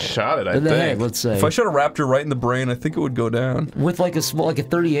 Depends where you shot it, I In the head, think. let's say. If I shot a raptor right in the brain, I think it would go down. With like a small, like a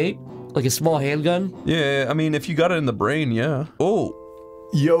 38, like a small handgun. Yeah, I mean, if you got it in the brain, yeah. Oh.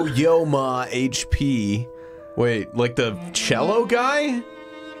 Yo ma HP. Wait, like the cello guy?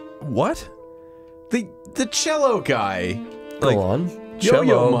 What? The cello guy. Like, Go on. Yo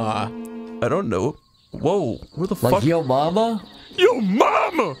cello. ma. I don't know. Whoa, where the Like fuck? Yo Mama? Yo,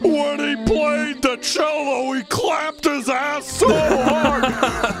 mama! When he played the cello, he clapped his ass so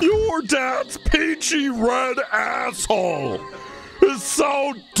hard. Your dad's peachy red asshole is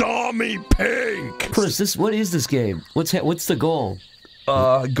so dummy pink. Chris, what is this game? What's the goal?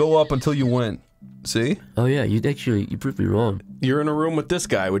 Go up until you win. See? Oh yeah, you proved me wrong. You're in a room with this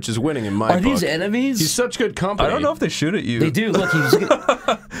guy, which is winning in my Are book. these enemies? He's such good company. I don't know if they shoot at you. They do. Look,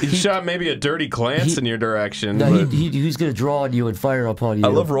 He shot maybe a dirty glance in your direction. no, but he's gonna draw on you and fire upon you. I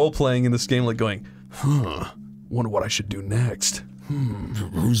love role playing in this game, like going, wonder what I should do next.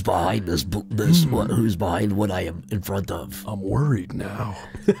 Who's behind this? Who's behind what I am in front of? I'm worried now.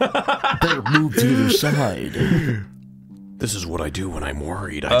 Better move to the other side. This is what I do when I'm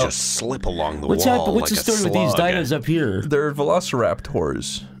worried. I just slip along the What's wall happening? What's like the a story with these slug. dinos up here? They're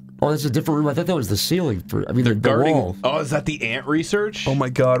velociraptors. Oh, that's a different room. I thought that was the ceiling. The guarding. wall. Oh, is that the ant research? Oh my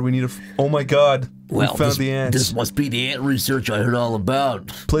god, we need a. Oh my god. Well, we found this, the ants. this must be the ant research I heard all about.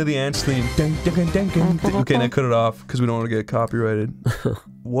 Play the ants theme. Ding, ding, ding, ding, ding. Okay, now cut it off because we don't want to get copyrighted.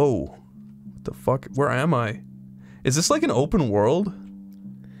 Whoa. What the fuck? Where am I? Is this like an open world?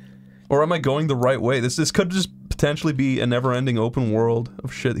 Or am I going the right way? This could just potentially be a never-ending open world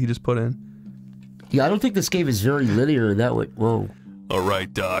of shit he just put in. Yeah, I don't think this game is very linear in that way. Whoa.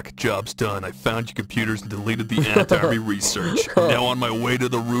 Alright, Doc, job's done. I found your computers and deleted the ant army research. I'm now on my way to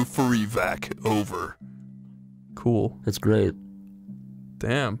the roof for evac. Over. Cool. That's great.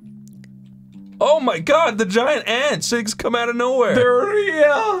 Damn. Oh my god, the giant ants! They just come out of nowhere. They're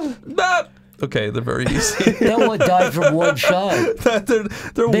real. Ah! Okay, they're very easy. That one died from one shot.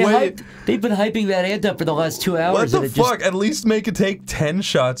 they're way... They've been hyping that ant up for the last 2 hours. What the and it fuck? At least make it take 10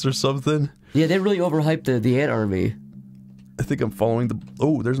 shots or something. Yeah, they really overhyped the ant army. I think I'm following the...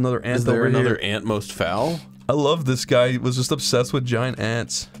 Oh, there's another ant Is there over another here. ant most foul? I love this guy. He was just obsessed with giant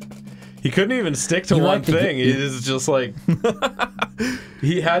ants. He couldn't even stick to You one like the- thing. He is just like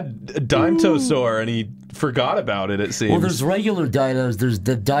he had dinosaur and he forgot about it. It seems. Well, there's regular dinos. There's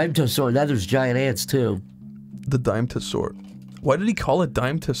the dinosaur. Now there's giant ants too. The dinosaur. Why did he call it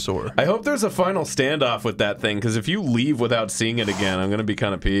dinosaur? I hope there's a final standoff with that thing, because if you leave without seeing it again, I'm gonna be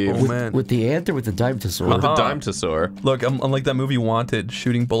kind of peeved. Oh man. With the ant or with the dinosaur? With the dinosaur. Look, I'm like that movie Wanted,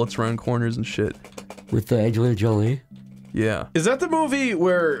 shooting bullets around corners and shit. With Angelina Jolie. Yeah. Is that the movie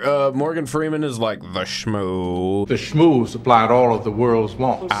where Morgan Freeman is like the schmoo? The schmoo supplied all of the world's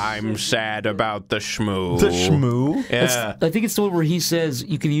wants. I'm sad about the schmoo. The schmoo? Yeah. I think it's the one where he says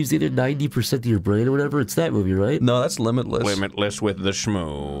you can use either 90% of your brain or whatever. It's that movie, right? No, that's Limitless. Limitless with the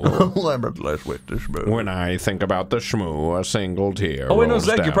schmoo. Limitless with the schmoo. When I think about the schmoo, a single tear. Oh wait, no, rolls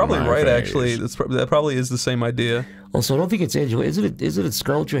Zach, you're down probably my right. face. Actually, that probably is the same idea. Also, I don't think it's Angelina. Isn't it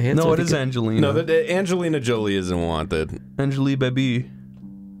Scarlett Johansson? No, I it think is Angelina. No, Angelina Jolie isn't wanted. Angelique baby.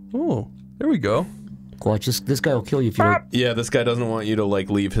 Oh, there we go. Watch, this guy will kill you if you don't. Yeah, this guy doesn't want you to, like,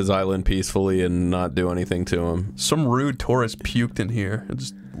 leave his island peacefully and not do anything to him. Some rude tourist puked in here and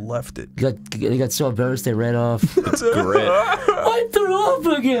just left it. They got so embarrassed they ran off. It's grit. I threw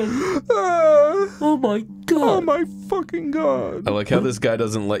up again! Oh my god. Oh my fucking god. I like how this guy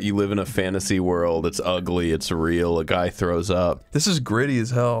doesn't let you live in a fantasy world. It's ugly, it's real, a guy throws up. This is gritty as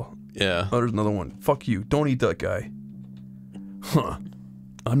hell. Yeah. Oh, there's another one. Fuck you. Don't eat that guy. Huh.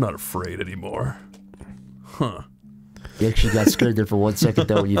 I'm not afraid anymore. Huh. You actually got scared there for 1 second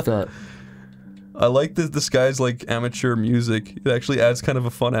though when you thought. I like this guy's like amateur music. It actually adds kind of a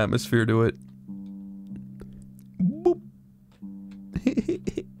fun atmosphere to it. Boop.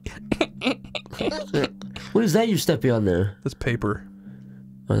 What is that you're stepping on there? That's paper.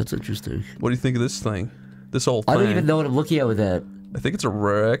 Oh, that's interesting. What do you think of this thing? This whole thing? I don't even know what I'm looking at with that. I think it's a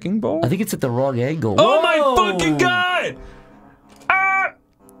wrecking ball. I think it's at the wrong angle. Oh my Whoa! fucking god!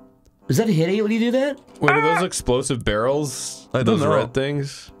 Is that hitting it when you do that? Wait, are those explosive barrels? I don't those know. red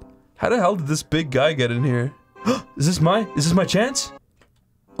things? How the hell did this big guy get in here? Is this my chance?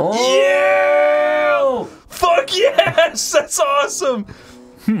 Oh! Yeah! Fuck yes! That's awesome!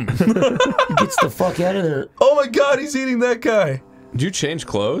 He gets the fuck out of there. Oh my god, he's eating that guy. Did you change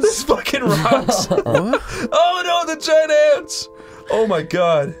clothes? This fucking rocks. Oh no, the giant ants! Oh my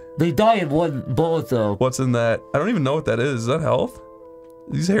god. They die in one bullet though. What's in that? I don't even know what that is. Is that health?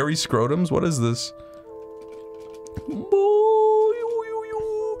 These hairy scrotums? What is this?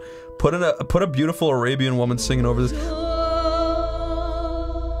 Put a beautiful Arabian woman singing over this.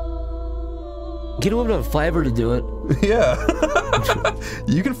 Get a woman on Fiverr to do it. Yeah.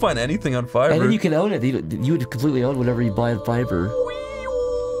 You can find anything on Fiverr. And then you can own it. You would completely own whatever you buy on Fiverr.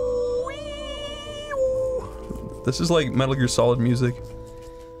 This is like Metal Gear Solid music.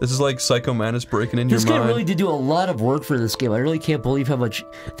 This is like Psycho Mantis breaking in your mind. This guy really did do a lot of work for this game. I really can't believe how much.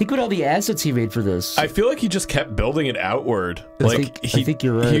 Think about all the assets he made for this. I feel like he just kept building it outward. I think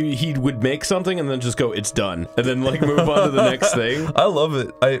you're right. He would make something and then just go, it's done. And then like move on to the next thing. I love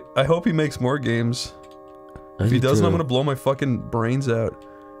it. I hope he makes more games. If he doesn't, I'm gonna blow my fucking brains out.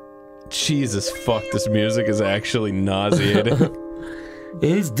 Jesus fuck, this music is actually nauseating.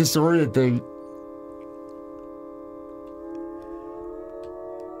 It is disorienting.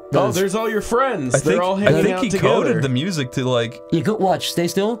 Oh, there's all your friends. They're all hanging out together. I think he coded the music to like... You go watch. Stay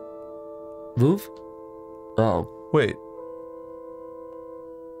still. Move. Oh. Wait.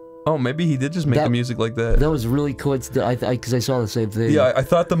 Oh, maybe he did just make the music like that. That was really coincidental. Because I saw the same thing. Yeah, I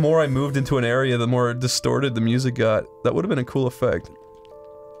thought the more I moved into an area, the more distorted the music got. That would have been a cool effect.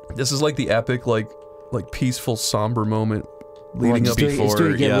 This is like the epic, like peaceful, somber moment leading up before,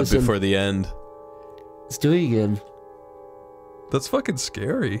 before the end. Let's do it again. That's fucking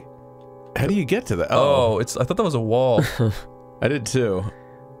scary. How do you get to that? Oh, I thought that was a wall. I did too.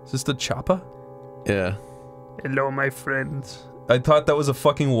 Is this the choppa? Yeah. Hello, my friends. I thought that was a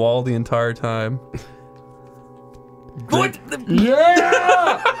fucking wall the entire time. What?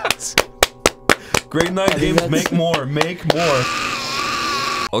 Yeah! Grade 9 games, make more, make more.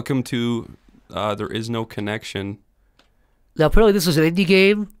 Welcome to There Is No Connection. Now, apparently this is an indie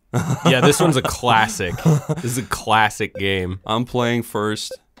game. Yeah, this one's a classic. This is a classic game. I'm playing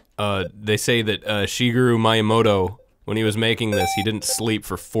first. They say that Shigeru Miyamoto, when he was making this, he didn't sleep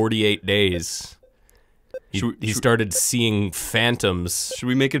for 48 days. He started seeing phantoms. Should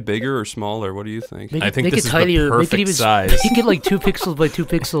we make it bigger or smaller? What do you think? I think this is the perfect size. You get like 2 pixels by 2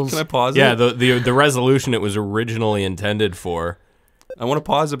 pixels. Can I pause it? Yeah, the resolution it was originally intended for. I want to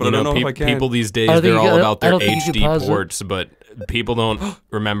pause it, but I don't know if I can. People these days, they're all about their HD ports, but people don't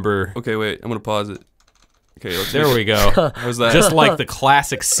remember. Okay, wait, I'm gonna pause it. Okay, there we go. How's that? Just like the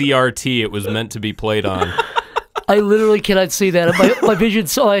classic CRT it was meant to be played on. I literally cannot see that. My vision,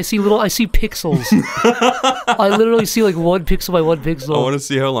 so I see pixels. I literally see like 1 pixel by 1 pixel. I want to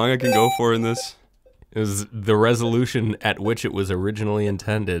see how long I can go for in this. It was the resolution at which it was originally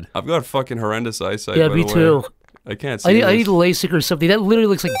intended. I've got fucking horrendous eyesight. Yeah, by me the way. too. I can't see. I need LASIK or something. That literally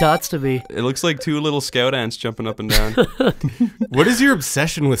looks like dots to me. It looks like 2 little scout ants jumping up and down. What is your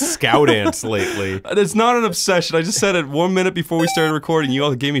obsession with scout ants lately? It's not an obsession. I just said it 1 minute before we started recording. You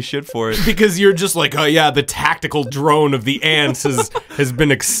all gave me shit for it. Because you're just like, oh yeah, the tactical drone of the ants has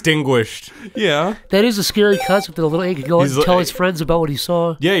been extinguished. Yeah. That is a scary concept that a little ant could go out and tell his friends about what he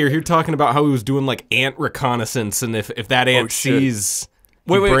saw. Yeah, you're here talking about how he was doing like ant reconnaissance, and if that ant sees...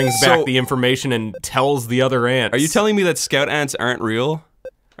 He brings back the information and tells the other ants. Are you telling me that scout ants aren't real?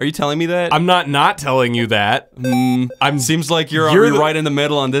 Are you telling me that? I'm not telling you that. Seems like you're right in the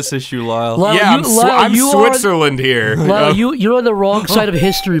middle on this issue, Lyle. Lyle, yeah, I'm you Switzerland here. Lyle, you're on the wrong side of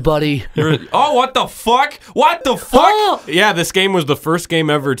history, buddy. Oh, what the fuck? What the fuck? Oh! Yeah, this game was the first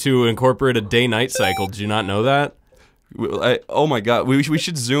game ever to incorporate a day-night cycle. Did you not know that? Oh my god, we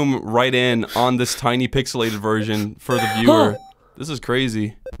should zoom right in on this tiny pixelated version for the viewer. This is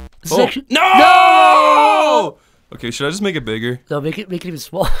crazy. No! Okay, should I just make it bigger? No, make it even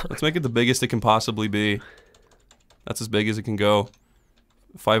smaller. Let's make it the biggest it can possibly be. That's as big as it can go.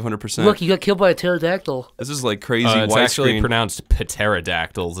 500%. Look, you got killed by a pterodactyl. This is like crazy It's widescreen. actually pronounced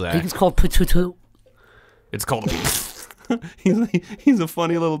pterodactyl, I think Zach. it's called Pututu. It's called... He's a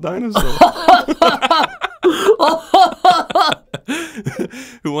funny little dinosaur.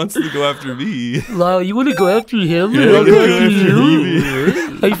 Who wants to go after me? Lyle, you want to go after him? Yeah, I'll go go after after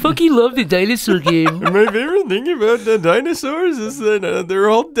you. I fucking love the dinosaur game. My favorite thing about the dinosaurs is that they're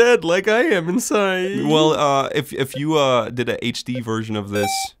all dead like I am inside. Well, if you did a HD version of this,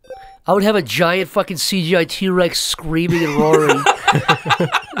 I would have a giant fucking CGI T-Rex screaming and roaring.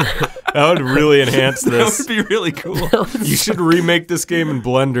 That would really enhance this. That would be really cool. You should remake this game in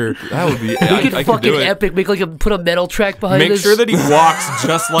Blender. That would be. Make it I could fucking do it. epic. Make put a metal track behind Make this. sure that he walks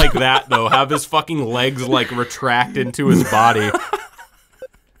just like that, though. Have his fucking legs like retract into his body.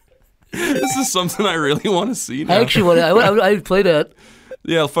 This is something I really want to see now. I actually want to. I would play that.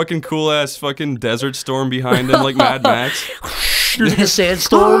 Yeah, fucking cool ass fucking desert storm behind him like Mad Max. There's a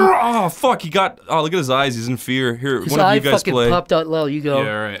sandstorm. Oh fuck! He got. Oh, look at his eyes. He's in fear. Here, His one of eye you guys fucking play. popped out. Lyle, you go.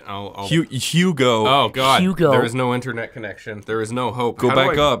 Yeah, all right. I'll... Hugo. Oh god. Hugo. There is no internet connection. There is no hope. Go How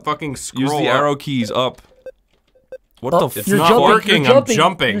back do I up. Fucking scroll. Use the up? arrow keys up. What the It's fuck? not working. I'm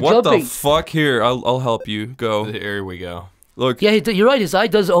jumping. You're What the jumping. fuck? Here, I'll help you. Go. Here we go. Look. Yeah, you're right. His eye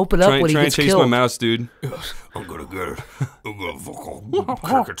does open up when he Try and gets chase killed. my mouse, dude. I'm gonna get it. I'm gonna fucking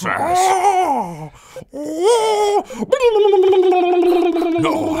kick its ass.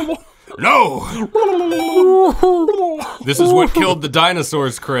 No. No. This is what killed the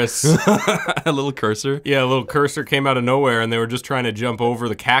dinosaurs, Chris. A little cursor. Yeah, a little cursor came out of nowhere, and they were just trying to jump over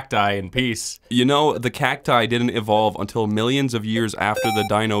the cacti in peace. You know, the cacti didn't evolve until millions of years after the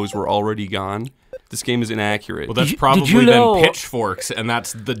dinos were already gone. This game is inaccurate. Well, that's Did you probably know- then pitchforks, and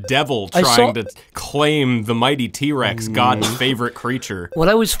that's the devil I trying saw- to claim the mighty T-Rex, God's favorite creature. When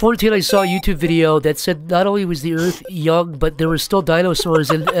I was 14, I saw a YouTube video that said not only was the Earth young, but there were still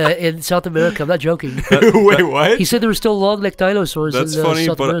dinosaurs in South America. I'm not joking. Wait, what? He said there were still long-necked dinosaurs That's in funny,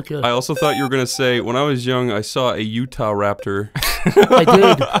 South but America. I also thought you were gonna say when I was young, I saw a Utah raptor. I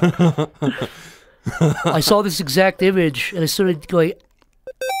did. I saw this exact image, and I started going,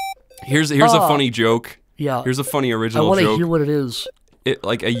 Here's a funny joke. yeah, Here's a funny I original want to joke. hear what it is. It,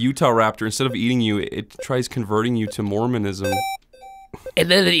 like a Utah raptor, instead of eating you, it tries converting you to Mormonism. And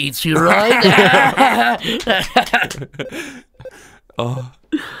then it eats you, right? Oh,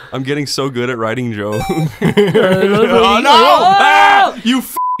 I'm getting so good at writing jokes. Oh, no! You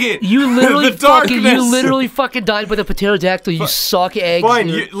f it! You literally The darkness! you fucking died with a pterodactyl, you sock eggs. Fine,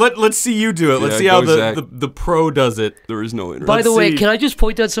 dude. let's see you do it. Let's Yeah, see how go, Zach. the pro does it. There is no internet. By the let's way, see. can I just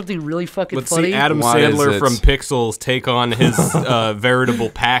point out something really fucking Let's funny? see Adam Why is Sandler it? from Pixels take on his veritable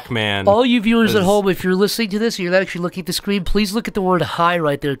Pac-Man. All you viewers at home, if you're listening to this and you're not actually looking at the screen, please look at the word "hi"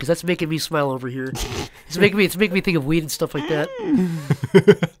 right there, because that's making me smile over here. It's making me think of weed and stuff like that.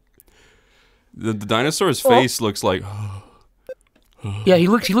 The dinosaur's face looks like. Yeah, he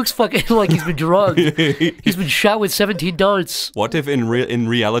looks fucking like he's been drugged. He's been shot with 17 darts. What if in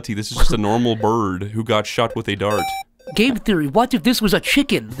reality this is just a normal bird who got shot with a dart? Game theory. What if this was a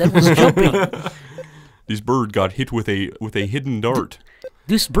chicken that was jumping? This bird got hit with a hidden dart.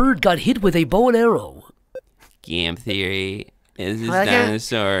 This bird got hit with a bow and arrow. Game theory. Is this Okay.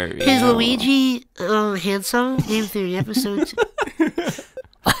 dinosaur? Is Luigi handsome? Game theory episode.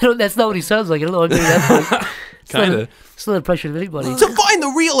 I don't. That's not what he sounds like. I don't know. I'm doing that. Kinda. It's not an impression of anybody. To find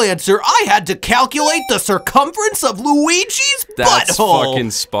the real answer, I had to calculate the circumference of Luigi's That's butthole.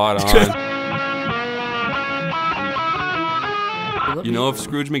 fucking spot on. You know, if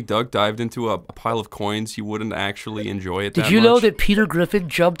Scrooge McDuck dived into a pile of coins, he wouldn't actually enjoy it that Did you know much. that Peter Griffin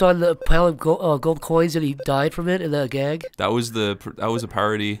jumped on the pile of gold coins and he died from it in a gag? That was a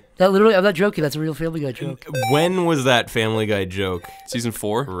parody. That literally, I'm not joking. That's a real Family Guy joke. When was that Family Guy joke? Season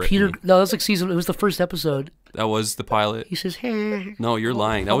 4? Peter, no, that was like season. It was the first episode. That was the pilot. He says, "Hey." No, you're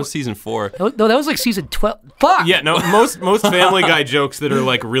lying. That was season 4. No, that was like season 12. Fuck. Yeah, no. Most Family Guy jokes that are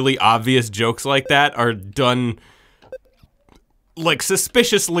like really obvious jokes like that are done like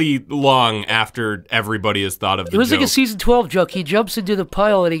suspiciously long after everybody has thought of the It was joke. like a season 12 joke. He jumps into the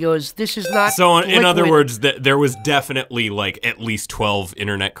pile and he goes, "This is not." So in other liquid." words, there was definitely like at least 12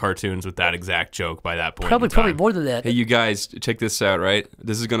 internet cartoons with that exact joke by that point. Probably more than that. Hey, you guys, check this out, right?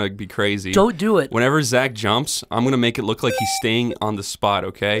 This is gonna be crazy. Don't do it. Whenever Zach jumps, I'm gonna make it look like he's staying on the spot,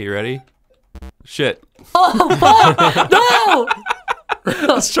 okay? You ready? Shit. Oh, fuck! No!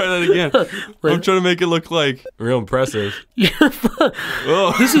 Let's try that again. I'm trying to make it look like real impressive.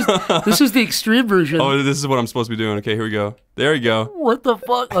 Oh. This is the extreme version. Oh, this is what I'm supposed to be doing. Okay, here we go. There we go. What the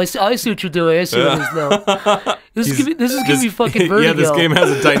fuck? I see what you're doing. I see what it is now. This is gonna be fucking vertigo. Yeah, this game has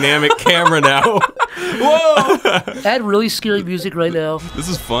a dynamic camera now. Whoa! Add really scary music right now. This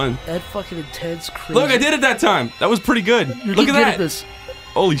is fun. Add fucking intense, crazy. Look, I did it that time. That was pretty good. You're Look getting at good that. at this.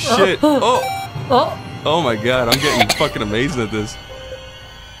 Holy shit. Oh. Oh my god, I'm getting fucking amazing at this.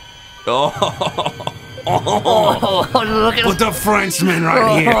 Oh. Look at Put the Frenchman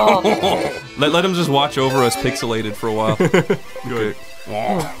right here. Let him just watch over us pixelated for a while. Good.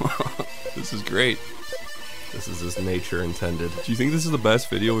 This is great. This is as nature intended. Do you think this is the best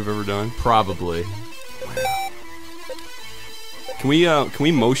video we've ever done? Probably. Can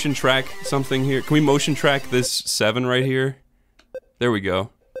we motion track something here? Can we motion track this 7 right here? There we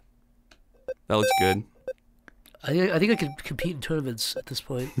go. That looks good. I think I could compete in tournaments at this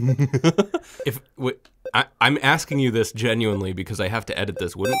point. I'm asking you this genuinely because I have to edit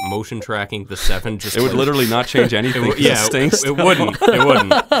this. Wouldn't motion tracking the 7 just? It would literally not change anything. Yeah, it stinks. it wouldn't. It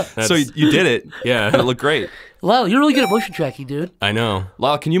wouldn't. So you did it. Yeah, and it looked great. Lyle, you're really good at motion tracking, dude. I know.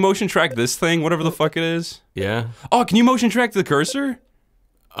 Lyle, can you motion track this thing, whatever the fuck it is? Yeah. Oh, can you motion track the cursor?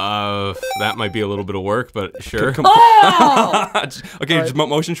 That might be a little bit of work, but sure. Oh! Okay, just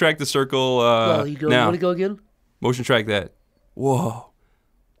motion track the circle. Well, you now. want to go again? Motion track that. Whoa.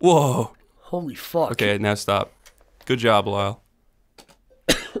 Whoa. Holy fuck. Okay, now stop. Good job, Lyle.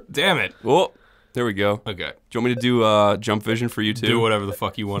 Damn it. Oh, there we go. Okay. Do you want me to do jump vision for you too? Do whatever the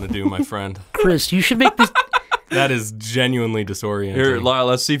fuck you want to do, my friend. Chris, you should make this. That is genuinely disorienting. Here, Lyle,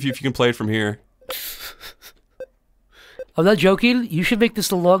 let's see if you can play it from here. I'm not joking. You should make this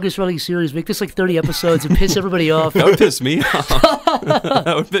the longest running series. Make this like 30 episodes and piss everybody off. That would piss me off.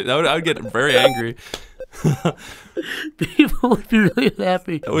 I would get very angry. People would be really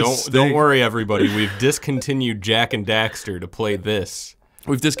happy. Don't worry, everybody. We've discontinued Jack and Daxter to play this.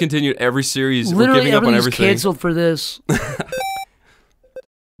 We've discontinued every series. Literally, we're giving up on everything. Canceled for this.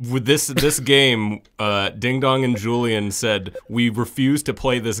 With this game, Ding Dong and Julian said, we refuse to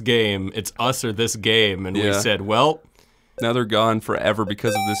play this game. It's us or this game. And we said, well... Now they're gone forever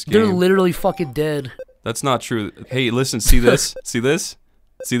because of this game. They're literally fucking dead. That's not true. Hey, listen, see this? See this?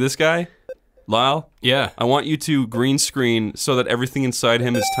 See this guy? Lyle? Yeah. I want you to green screen so that everything inside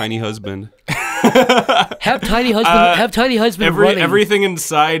him is Tiny Husband. Have Tiny Husband running. Everything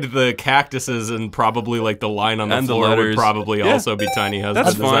inside the cactuses and probably like the line on the floor would probably also be Tiny Husband.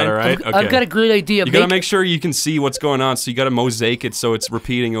 That's fine. Is that all right? Okay. I've got a great idea. You gotta make sure you can see what's going on, so you gotta mosaic it so it's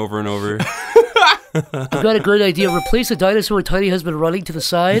repeating over and over. I've got a great idea. Replace a dinosaur with Tiny Husband running to the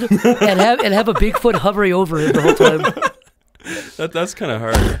side and have a Bigfoot hovering over him the whole time. That's kind of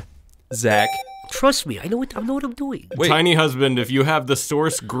hard. Zach. Trust me, I know what I'm doing. Wait. Tiny Husband, if you have the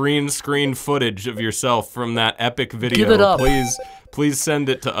source green screen footage of yourself from that epic video, give it up. Please send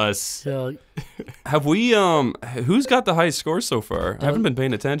it to us. Yeah. Have we who's got the highest score so far? I haven't been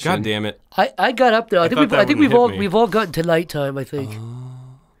paying attention. God damn it. I got up there. I think we've all gotten to nighttime, I think.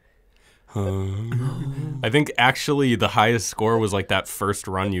 I think actually the highest score was like that first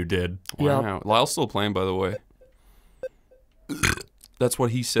run you did. Wow. Yeah. Lyle's still playing, by the way. That's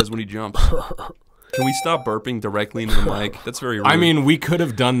what he says when he jumps. Can we stop burping directly into the mic? That's very rude. I mean, we could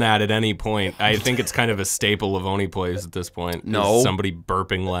have done that at any point. I think it's kind of a staple of Oneyplays at this point. No. Somebody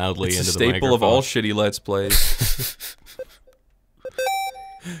burping loudly into the It's a staple of all shitty Let's Plays.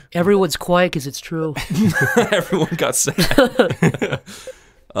 Everyone's quiet because it's true. Everyone got sad.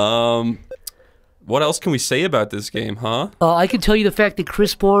 What else can we say about this game, huh? I can tell you the fact that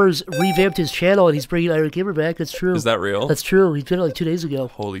Chris Boers revamped his channel and he's bringing Iron Gamer back. That's true. Is that real? That's true. He did it like 2 days ago.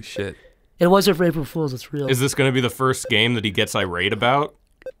 Holy shit. It wasn't for April Fool's. It's real. Is this going to be the first game that he gets irate about?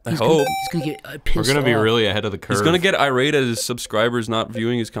 I hope. He's going to get pissed We're going to be off. really ahead of the curve. He's going to get irate at his subscribers not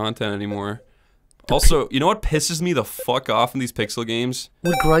viewing his content anymore. Also, you know what pisses me the fuck off in these pixel games?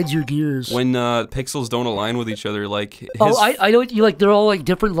 What grinds your gears? When pixels don't align with each other. Like his, I know what you like. They're all like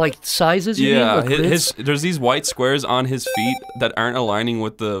different like sizes. You yeah, mean? Like there's these white squares on his feet that aren't aligning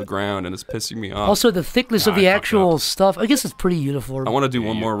with the ground, and it's pissing me off. Also, the thickness of the actual stuff. I guess it's pretty uniform. I want to do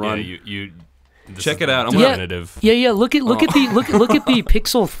one more run. Yeah, Check it out. Yeah. Look at the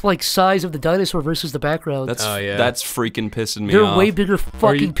pixel like size of the dinosaur versus the background. That's freaking pissing me They're off. way bigger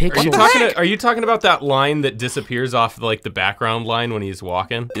fucking pixels. Are you talking about that line that disappears off like the background line when he's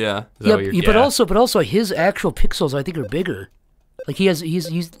walking? Yeah. But also his actual pixels I think are bigger. Like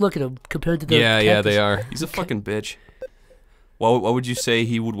he's look at him compared to the yeah they are. He's a fucking bitch. What would you say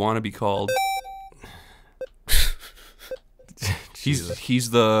he would want to be called?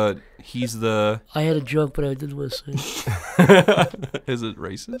 He's the. I had a joke, but I didn't want to say it. Is it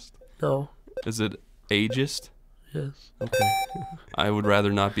racist? No. Is it ageist? Yes. Okay. I would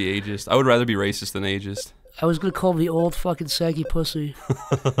rather not be ageist. I would rather be racist than ageist. I was gonna call him the old fucking saggy pussy.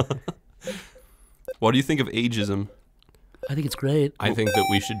 What do you think of ageism? I think it's great. I think that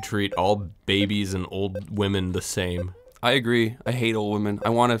we should treat all babies and old women the same. I agree. I hate old women. I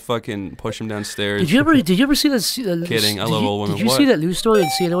want to fucking push them downstairs. Did you ever see that? Kidding. I love old women. Did you see that news story in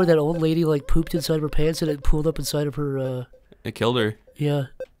CNN where that old lady like pooped inside of her pants and it pulled up inside of her? It killed her. Yeah.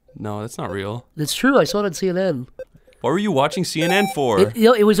 No, that's not real. It's true. I saw it on CNN. What were you watching CNN for?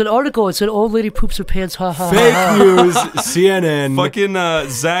 It was an article. It said old lady poops her pants. Ha ha. Fake news. CNN. Fucking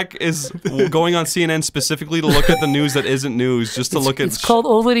Zach is going on CNN specifically to look at the news that isn't news, just to look at. It's called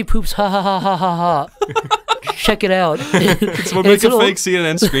old lady poops. Ha ha ha ha ha ha. Check it out. Someone make a fake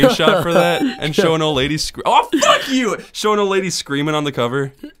CNN screenshot for that and show an old lady oh, fuck you! Show an old lady screaming on the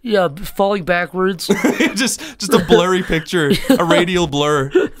cover. Yeah, falling backwards. just a blurry picture, a radial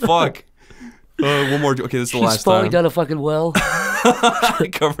blur. Fuck. One more. Okay, this is the last She's falling time. down a fucking well.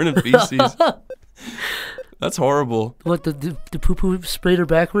 Covered in feces. That's horrible. What, the poo-poo sprayed her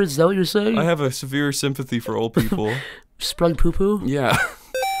backwards? Is that what you're saying? I have a severe sympathy for old people. Sprung poo-poo? Yeah.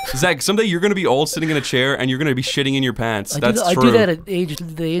 Zach, someday you're going to be old sitting in a chair and you're going to be shitting in your pants. I do that at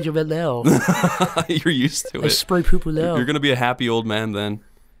the age I'm at now. You're used to it. I spray poo-poo now. You're going to be a happy old man then.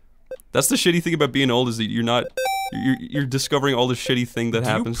 That's the shitty thing about being old is that you're not... You're discovering all the shitty thing that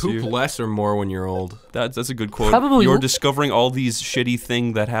happens to you. Do you poop less or more when you're old? That's a good quote. Probably you're discovering all these shitty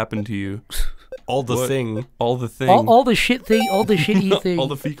thing that happened to you. All the thing. All the thing. All the shit thing. All the shitty thing. All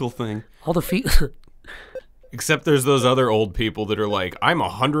the fecal thing. All the Except there's those other old people that are like, I'm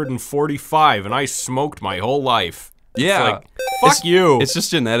 145 and I smoked my whole life. Yeah. It's like, fuck you. It's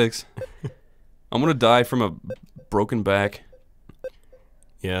just genetics. I'm gonna die from a broken back.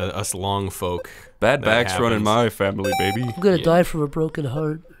 Yeah, us long folk. Bad backs run in my family, baby. I'm gonna die from a broken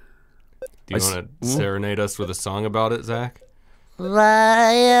heart. Do you want to serenade us with a song about it, Zach? Sing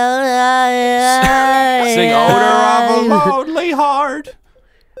odor of a lonely heart.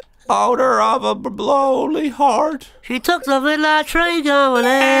 Odor of a lonely heart. She took the midnight train going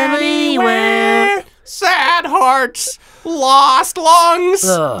anywhere. Sad hearts. Lost lungs.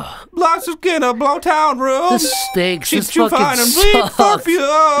 Lots of skin a blowtown room. This stinks. She's This too fucking fine and bleed sucks.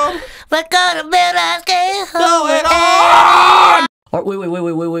 perfume. We're gonna midnight game going on.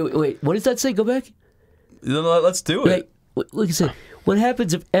 Wait. What does that say? Go back. Let's do it. Wait, look, it said, what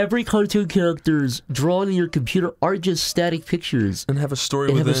happens if every cartoon characters drawn in your computer aren't just static pictures and have a story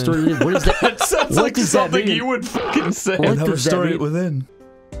and within? Have a story within? What is that? That sounds what like does that something mean? you would fucking say. What And have a does that story mean? within.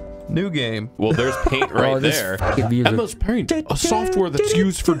 New game. Well, there's Paint right this there. fucking music. MS Paint, a software that's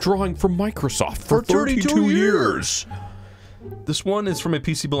used for drawing from Microsoft for 32 years. This one is from a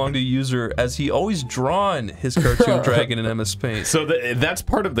PC belonging to a user, as he always drawn his cartoon dragon in MS Paint. So that's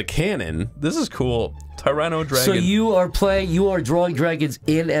part of the canon. This is cool. Tyranno Dragon. So you are drawing dragons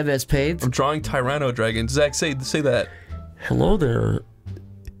in MS Paint? I'm drawing Tyranno Dragon. Zach, say that. Hello there.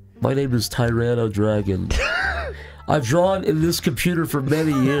 My name is Tyranno Dragon. I've drawn in this computer for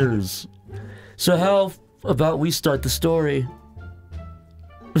many years. So how about we start the story?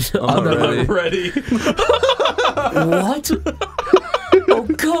 I'm ready. What? Oh,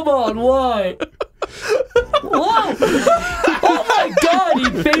 come on, why? Whoa! Oh my god, he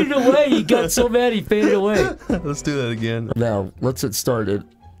faded away. He got so mad he faded away. Let's do that again. Now, let's get started.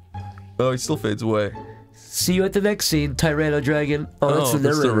 Oh, he still fades away. See you at the next scene, Tyranno Dragon. Oh, that's the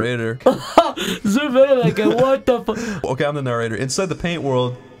narrator. Zoom in like a what the fuck? Okay, I'm the narrator. Inside the Paint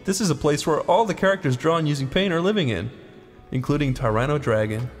world, this is a place where all the characters drawn using Paint are living in, including Tyranno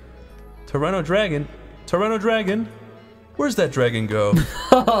Dragon. Tyranno Dragon? Tyranno Dragon? Where's that dragon go?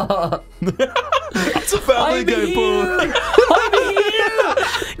 That's a Family Guy poem. I'm here!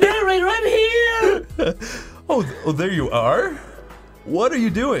 Narrator, I'm here! Oh, there you are? What are you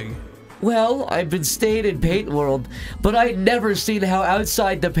doing? Well, I've been staying in Paint World, but I'd never seen how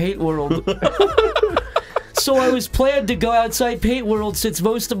outside the Paint World. So I was planned to go outside Paint World since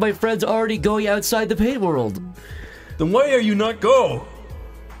most of my friends are already going outside the Paint World. Then why are you not go?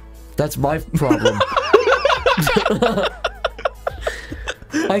 That's my problem.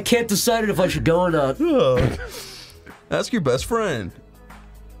 I can't decide if I should go or not. Ask your best friend.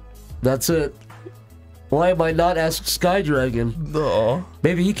 That's it. Why am I not asked Sky Dragon? No.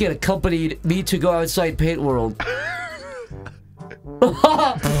 Maybe he can accompany me to go outside Paint World.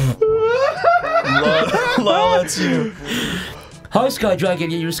 Lol, that's you. Hi, Sky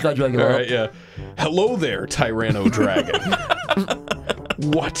Dragon. Yeah, you're Sky Dragon. All right, yeah. Hello there, Tyranno Dragon.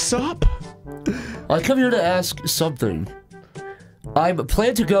 What's up? I come here to ask something. I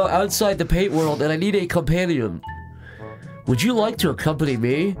plan to go outside the Paint World, and I need a companion. Would you like to accompany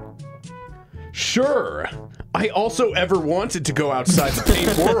me? Sure. I also ever wanted to go outside the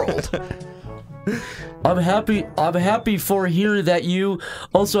Paint World. I'm happy for hearing that you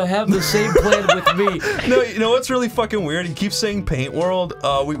also have the same plan with me. No, you know what's really fucking weird? He keeps saying Paint World.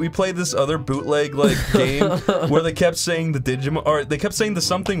 We played this other bootleg like game where they kept saying the Digimon, or they kept saying the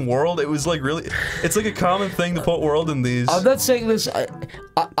something world. It was like really, it's like a common thing to put world in these. I'm not saying this.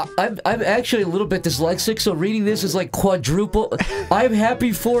 I'm actually a little bit dyslexic, so reading this is like quadruple. I'm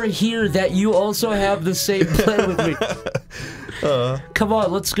happy for here that you also have the same plan with me. Come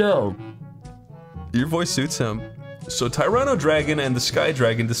on, let's go. Your voice suits him. So Tyranno Dragon and the Sky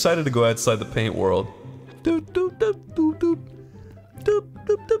Dragon decided to go outside the Paint World.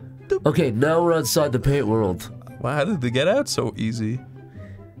 Okay, now we're outside the Paint World. Wow, how did they get out so easy?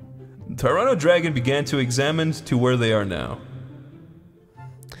 Tyranno Dragon began to examine to where they are now.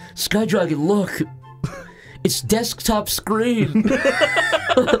 Sky Dragon, look! It's desktop screen!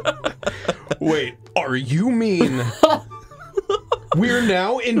 Wait, are you mean... We're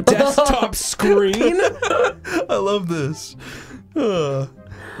now in desktop screen? I love this.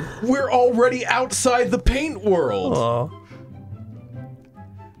 We're already outside the Paint World. Aww.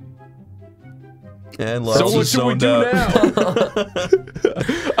 And so what should we do now?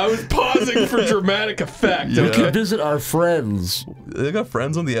 I was pausing for dramatic effect. We can visit our friends. They got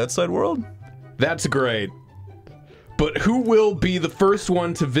friends on the outside world? That's great. But who will be the first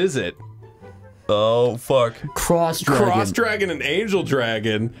one to visit? Oh, fuck. Cross Dragon. Cross Dragon and Angel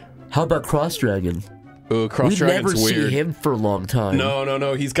Dragon. How about Cross Dragon? Oh, Cross Dragon's weird. We never weird. see him for a long time.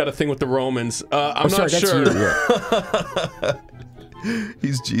 No. He's got a thing with the Romans. I'm sorry, not sure. That's you,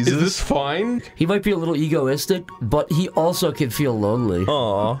 He's Jesus. Is this fine? He might be a little egoistic, but he also can feel lonely.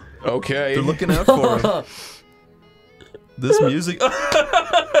 Aw. Okay. They're looking out for him. This music.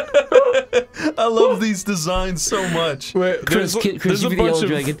 I love these designs so much. Wait, there's a bunch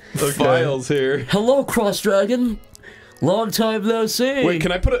of files here. Hello, Cross Dragon. Long time no see. Wait,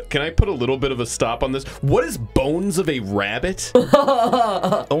 can I put a little bit of a stop on this? What is bones of a rabbit?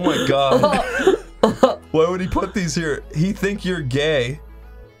 Oh my god. Why would he put these here? He think you're gay.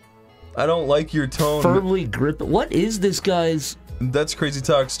 I don't like your tone. Firmly grip. What is this guy's? That's Crazy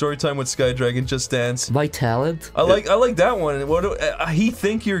Talk. Storytime with Sky Dragon. Just Dance. My talent. I like that one. What? He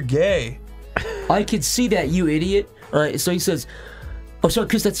think you're gay. I can see that, you idiot. Alright, so he says, oh, sorry,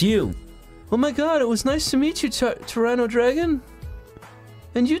 Chris, that's you. Oh my god, it was nice to meet you, Tyranno Dragon.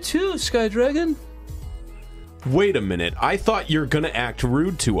 And you too, Sky Dragon. Wait a minute, I thought you're gonna act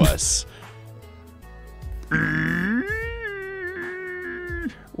rude to us.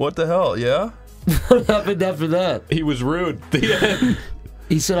 What the hell, yeah? What happened after that? He was rude. The end.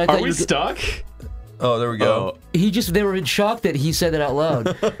 He said, I thought Are we stuck? Oh, there we go. They were in shock that he said that out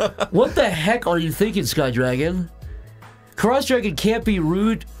loud. What the heck are you thinking, Sky Dragon? Cross Dragon can't be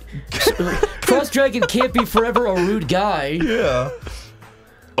rude. Cross Dragon can't be forever a rude guy. Yeah.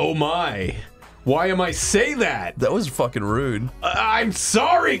 Oh my. Why am I say that? That was fucking rude. I'm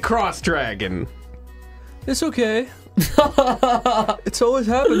sorry, Cross Dragon. It's okay. It's always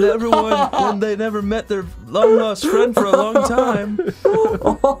happened to everyone when they never met their long-lost friend for a long time.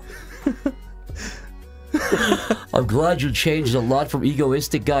 I'm glad you changed a lot from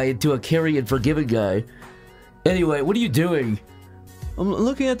egoistic guy into a caring and forgiving guy. Anyway, what are you doing? I'm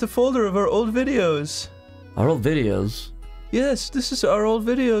looking at the folder of our old videos. Our old videos? Yes, this is our old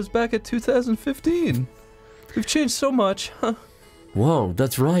videos back at 2015. We've changed so much, huh? Whoa,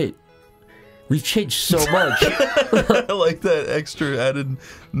 that's right. We've changed so much. I like that extra added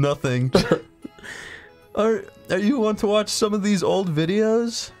nothing. Are you want to watch some of these old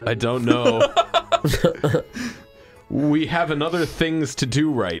videos? I don't know. We have other things to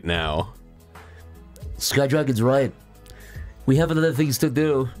do right now. Sky Dragon's right. We have other things to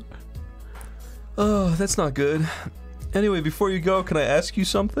do. Oh, that's not good. Anyway, before you go, can I ask you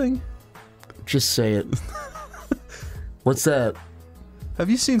something? Just say it. What's that? Have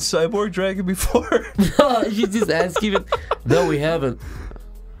you seen Cyborg Dragon before? You just ask him. No, we haven't.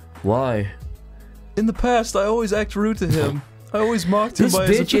 Why? In the past, I always act rude to him. I always mocked him This by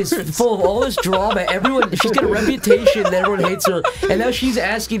his bitch is appearance. full of all this drama. Everyone, she's got a reputation that everyone hates her, and now she's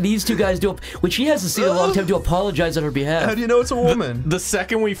asking these two guys to, which she hasn't seen in a long time, to apologize on her behalf. How do you know it's a woman? The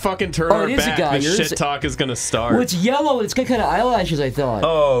second we fucking turn our it is a back, guy. the Yours- shit talk is gonna start. Well, it's yellow and it's got kind of eyelashes, I thought.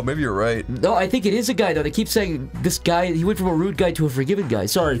 Oh, maybe you're right. No, I think it is a guy, though. They keep saying this guy, he went from a rude guy to a forgiving guy.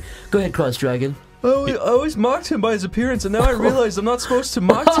 Sorry. Go ahead, Cross Dragon. I always mocked him by his appearance, and now I realize I'm not supposed to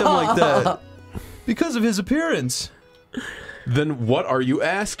mock him like that. Because of his appearance. Then what are you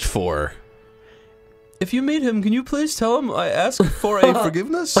asked for? If you meet him, can you please tell him I asked for a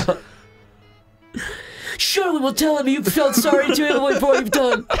forgiveness? Surely we'll tell him you felt sorry to him for what you've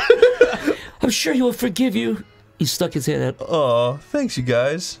done. I'm sure he will forgive you. He stuck his hand out. Oh, thanks, you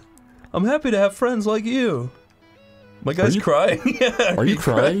guys. I'm happy to have friends like you. My guy's crying. Yeah, Are you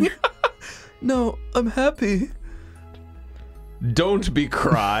crying? No, I'm happy. Don't be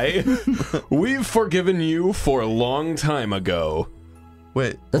cry. We've forgiven you for a long time ago.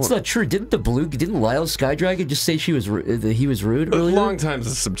 Wait, That's not true. Didn't Lyle Skydragon just say she was that he was rude A earlier? long time's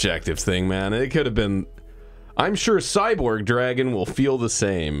a subjective thing, man. It could have been. I'm sure Cyborg Dragon will feel the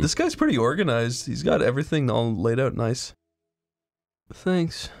same. This guy's pretty organized. He's got everything all laid out nice.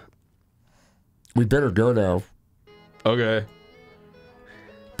 Thanks. We better go now. Okay.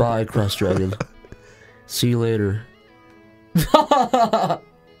 Bye, Cross Dragon. See you later.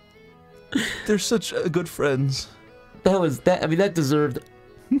 They're such good friends. I mean, that deserved.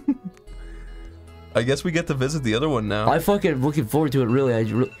 I guess we get to visit the other one now. I fucking looking forward to it.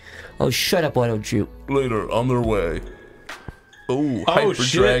 Really, oh, shut up! Why don't you? Later, on their way. Oh, Hyper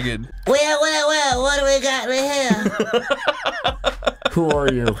shit. Dragon. Well, what do we got right here? Who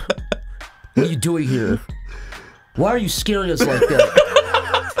are you? What are you doing here? Why are you scaring us like that?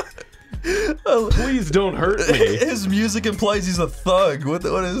 Please don't hurt me. His music implies he's a thug. What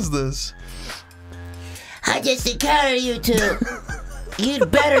is this? I just encourage you to. You'd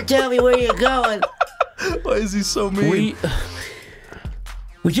better tell me where you're going. Why is he so mean?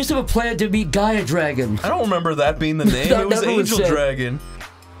 We just have a plan to meet Gaia Dragon. I don't remember that being the name. It was Angel Dragon.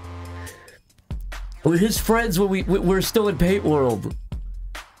 We're his friends when we're still in Paint World.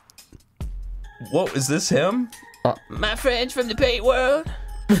 Whoa, is this him? My friends from the paint world.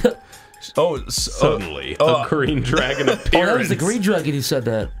 Suddenly, a green dragon appearance. Oh, that was the green dragon who said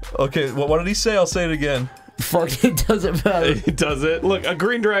that. Okay, well, what did he say? I'll say it again. Fuck, it doesn't matter. Does it? Look, a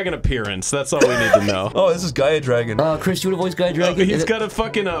green dragon appearance. That's all we need to know. Oh, this is Gaia Dragon. Chris, you wanna voice Gaia Dragon? He's got a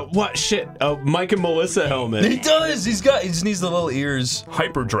fucking, what shit? A Mike and Melissa helmet. He does! He just needs the little ears.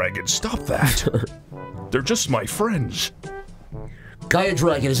 Hyper Dragon, stop that. They're just my friends. Gaia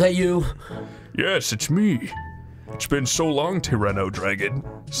Dragon, is that you? Yes, it's me. It's been so long, Tyranno Dragon,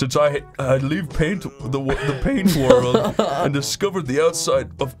 since I leave the Paint World and discovered the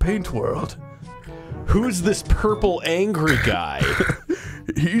outside of Paint World. Who's this purple angry guy?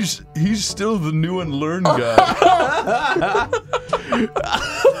 He's still the new and learned guy.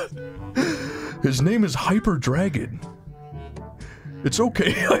 His name is Hyper Dragon. It's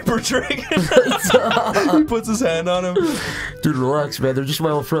okay, Hyper Dragon. He puts his hand on him. Dude, relax, man. They're just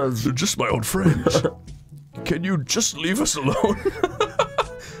my old friends. They're just my old friends. Can you just leave us alone?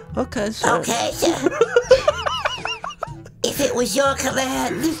 Okay, sir. Okay, sir. If it was your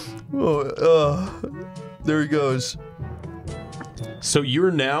command. There he goes. So you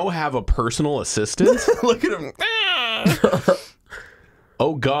now have a personal assistant? Look at him.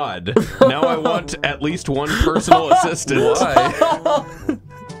 Oh God! Now I want at least one personal assistant. Why?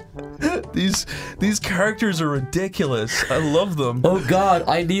 These characters are ridiculous. I love them. Oh God,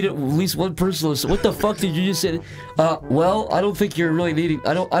 I need at least one personal assistant. What the fuck did you just say? Well, I don't think you're really needing.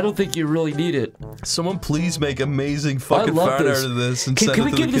 I don't think you really need it. Someone please make amazing fucking I love fan this. art of this and Can send it we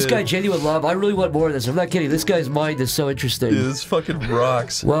to give the this kid. guy genuine love? I really want more of this. I'm not kidding. This guy's mind is so interesting. Dude, this fucking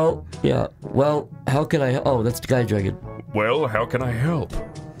rocks. Well, yeah. Well, how can I? Oh, that's the Gaia Dragon. Well, how can I help?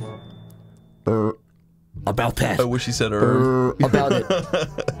 About that. I wish he said about it.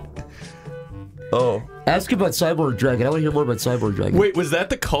 Oh. Ask about Cyborg Dragon. I want to hear more about Cyborg Dragon. Wait, was that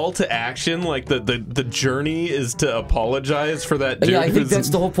the call to action? Like the journey is to apologize for that dude? Yeah, I think that's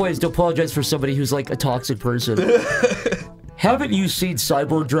the whole point, is to apologize for somebody who's like a toxic person. Haven't you seen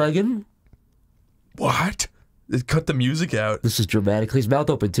Cyborg Dragon? What? It cut the music out. This is dramatic. His mouth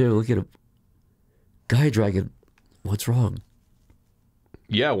open too. Look at him. Gaia Dragon, what's wrong?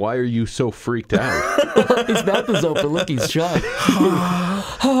 Yeah, why are you so freaked out? His mouth is open. Look, he's shocked.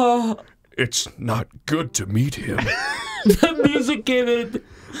 It's not good to meet him. The music came in.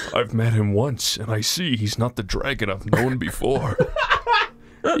 I've met him once, and I see he's not the dragon I've known before.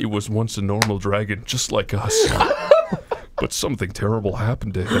 He was once a normal dragon, just like us. But something terrible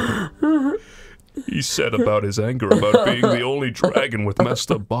happened to him. He said about his anger about being the only dragon with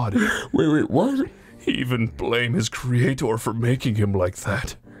messed up body. Wait, what? He even blamed his creator for making him like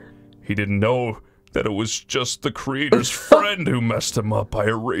that. He didn't know that it was just the creator's friend who messed him up by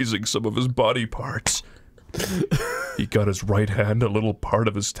erasing some of his body parts. He got his right hand, a little part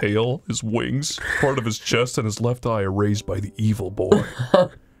of his tail, his wings, part of his chest, and his left eye erased by the evil boy.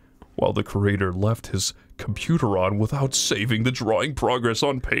 While the creator left his computer on without saving the drawing progress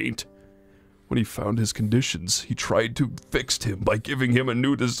on Paint. When he found his conditions, he tried to fix him by giving him a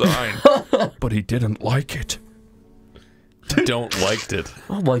new design, but he didn't like it. Don't liked it.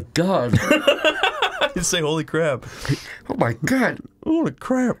 Oh my god. You say holy crap. Oh my god. Holy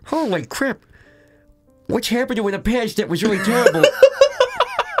crap. Holy crap. What's happened to you in the past that was really terrible?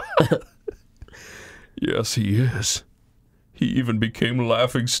 Yes, he is. He even became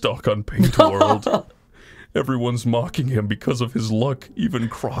laughingstock on Paint World. Everyone's mocking him because of his luck, even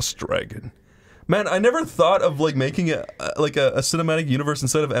Cross Dragon. Man, I never thought of like making it like a cinematic universe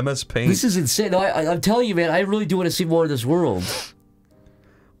instead of MS Paint. This is insane. No, I'm telling you, man, I really do want to see more of this world.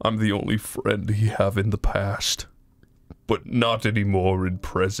 I'm the only friend he have in the past, but not anymore in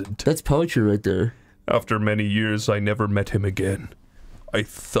present. That's poetry right there. After many years, I never met him again. I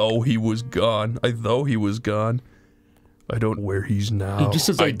thought he was gone. I don't know where he's now. He just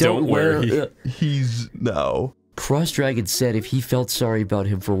says, I don't where he's now. Cross Dragon said if he felt sorry about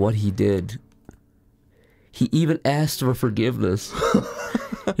him for what he did, he even asked for forgiveness.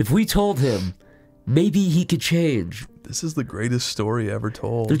 If we told him, maybe he could change. This is the greatest story ever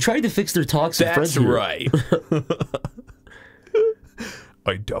told. They're trying to fix their toxic friendship. That's right.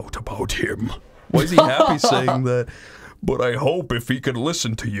 I doubt about him. Why is he happy saying that? But I hope if he can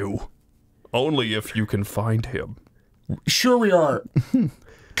listen to you. Only if you can find him. Sure we are.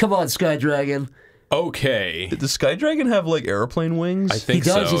 Come on, Sky Dragon. Okay. Does Sky Dragon have like airplane wings? I think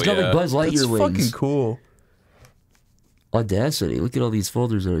so. He does. He's got like Buzz Lightyear wings. That's fucking cool. Audacity. Look at all these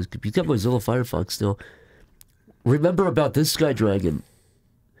folders on his computer. He's got Mozilla Firefox still. Remember about this Sky Dragon.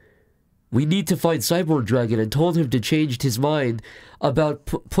 We need to find Cyborg Dragon and told him to change his mind about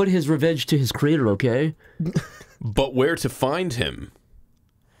put his revenge to his creator, okay? But where to find him?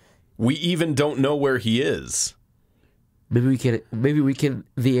 We even don't know where he is. Maybe we can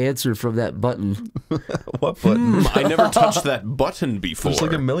the answer from that button. What button? I never touched that button before. There's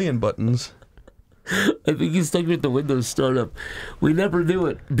like a million buttons. I think he's stuck with the Windows startup. We never knew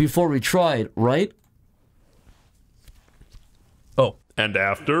it before we tried, right? Oh, and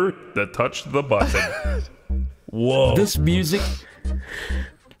after that, touch the button. Whoa. This music.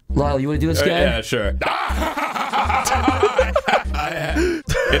 Lyle, you want to do this guy? Yeah, sure.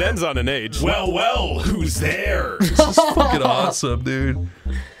 It ends on an H. Well, who's there? This is fucking awesome, dude.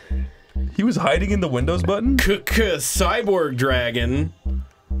 He was hiding in the Windows button? Cyborg Dragon.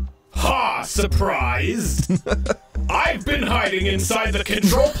 Ha! Surprised! I've been hiding inside the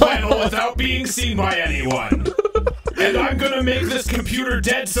control panel without being seen by anyone. And I'm gonna make this computer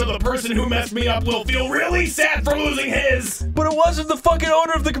dead so the person who messed me up will feel really sad for losing his! But it wasn't the fucking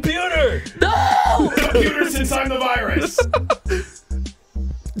owner of the computer! No! Computer, since I'm the virus!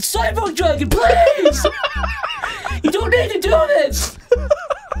 Cyborg Dragon, please! You don't need to do this!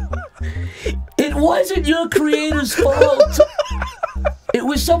 It wasn't your creator's fault! It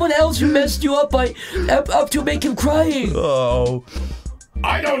was someone else who messed you up up to make him crying! Oh.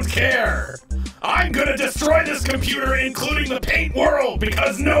 I don't care! I'm gonna destroy this computer, including the Paint world,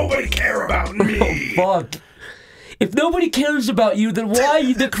 because nobody care about me! Oh, fuck. If nobody cares about you, then why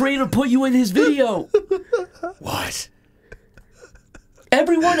did the creator put you in his video? What?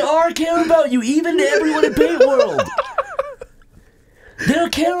 Everyone care about you, even everyone in Paint World. They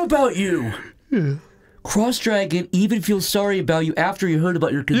don't care about you. Yeah. Cross Dragon even feels sorry about you after he heard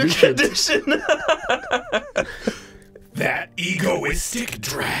about your condition. That egoistic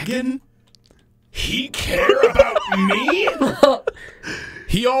dragon? He care about me?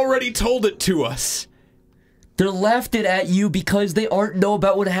 He already told it to us. They're laughing at you because they aren't know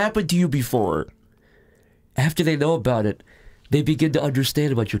about what happened to you before. After they know about it, they begin to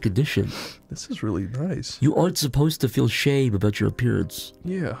understand about your condition. This is really nice. You aren't supposed to feel shame about your appearance.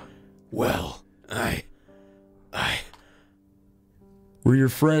 Yeah. Well, we're your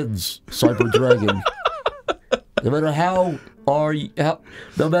friends, Cyber Dragon. No matter how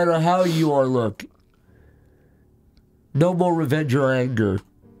you are, look. No more revenge or anger.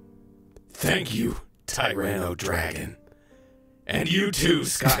 Thank you, Tyranno Dragon. And you too,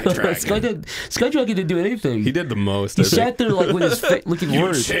 Sky Dragon. Sky Dragon didn't do anything. He did the most. He sat there like with his face looking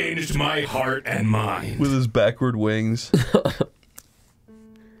worried. You changed my heart and mind. With his backward wings.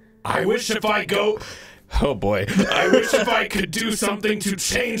 I wish if I go... Oh boy. I wish if I could do something to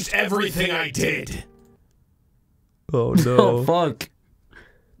change everything I did. Oh no. Oh, fuck.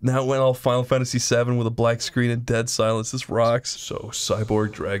 Now it went all Final Fantasy VII with a black screen and dead silence. This rocks. So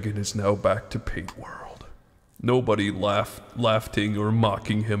Cyborg Dragon is now back to Paint World. Nobody laughing or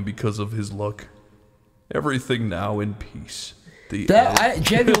mocking him because of his luck. Everything now in peace.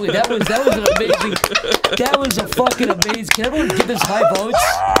 Genuinely, that was an amazing. That was a fucking amazing. Can everyone give this high votes?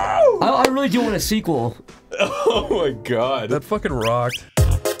 I really do want a sequel. Oh my god. That fucking rocked.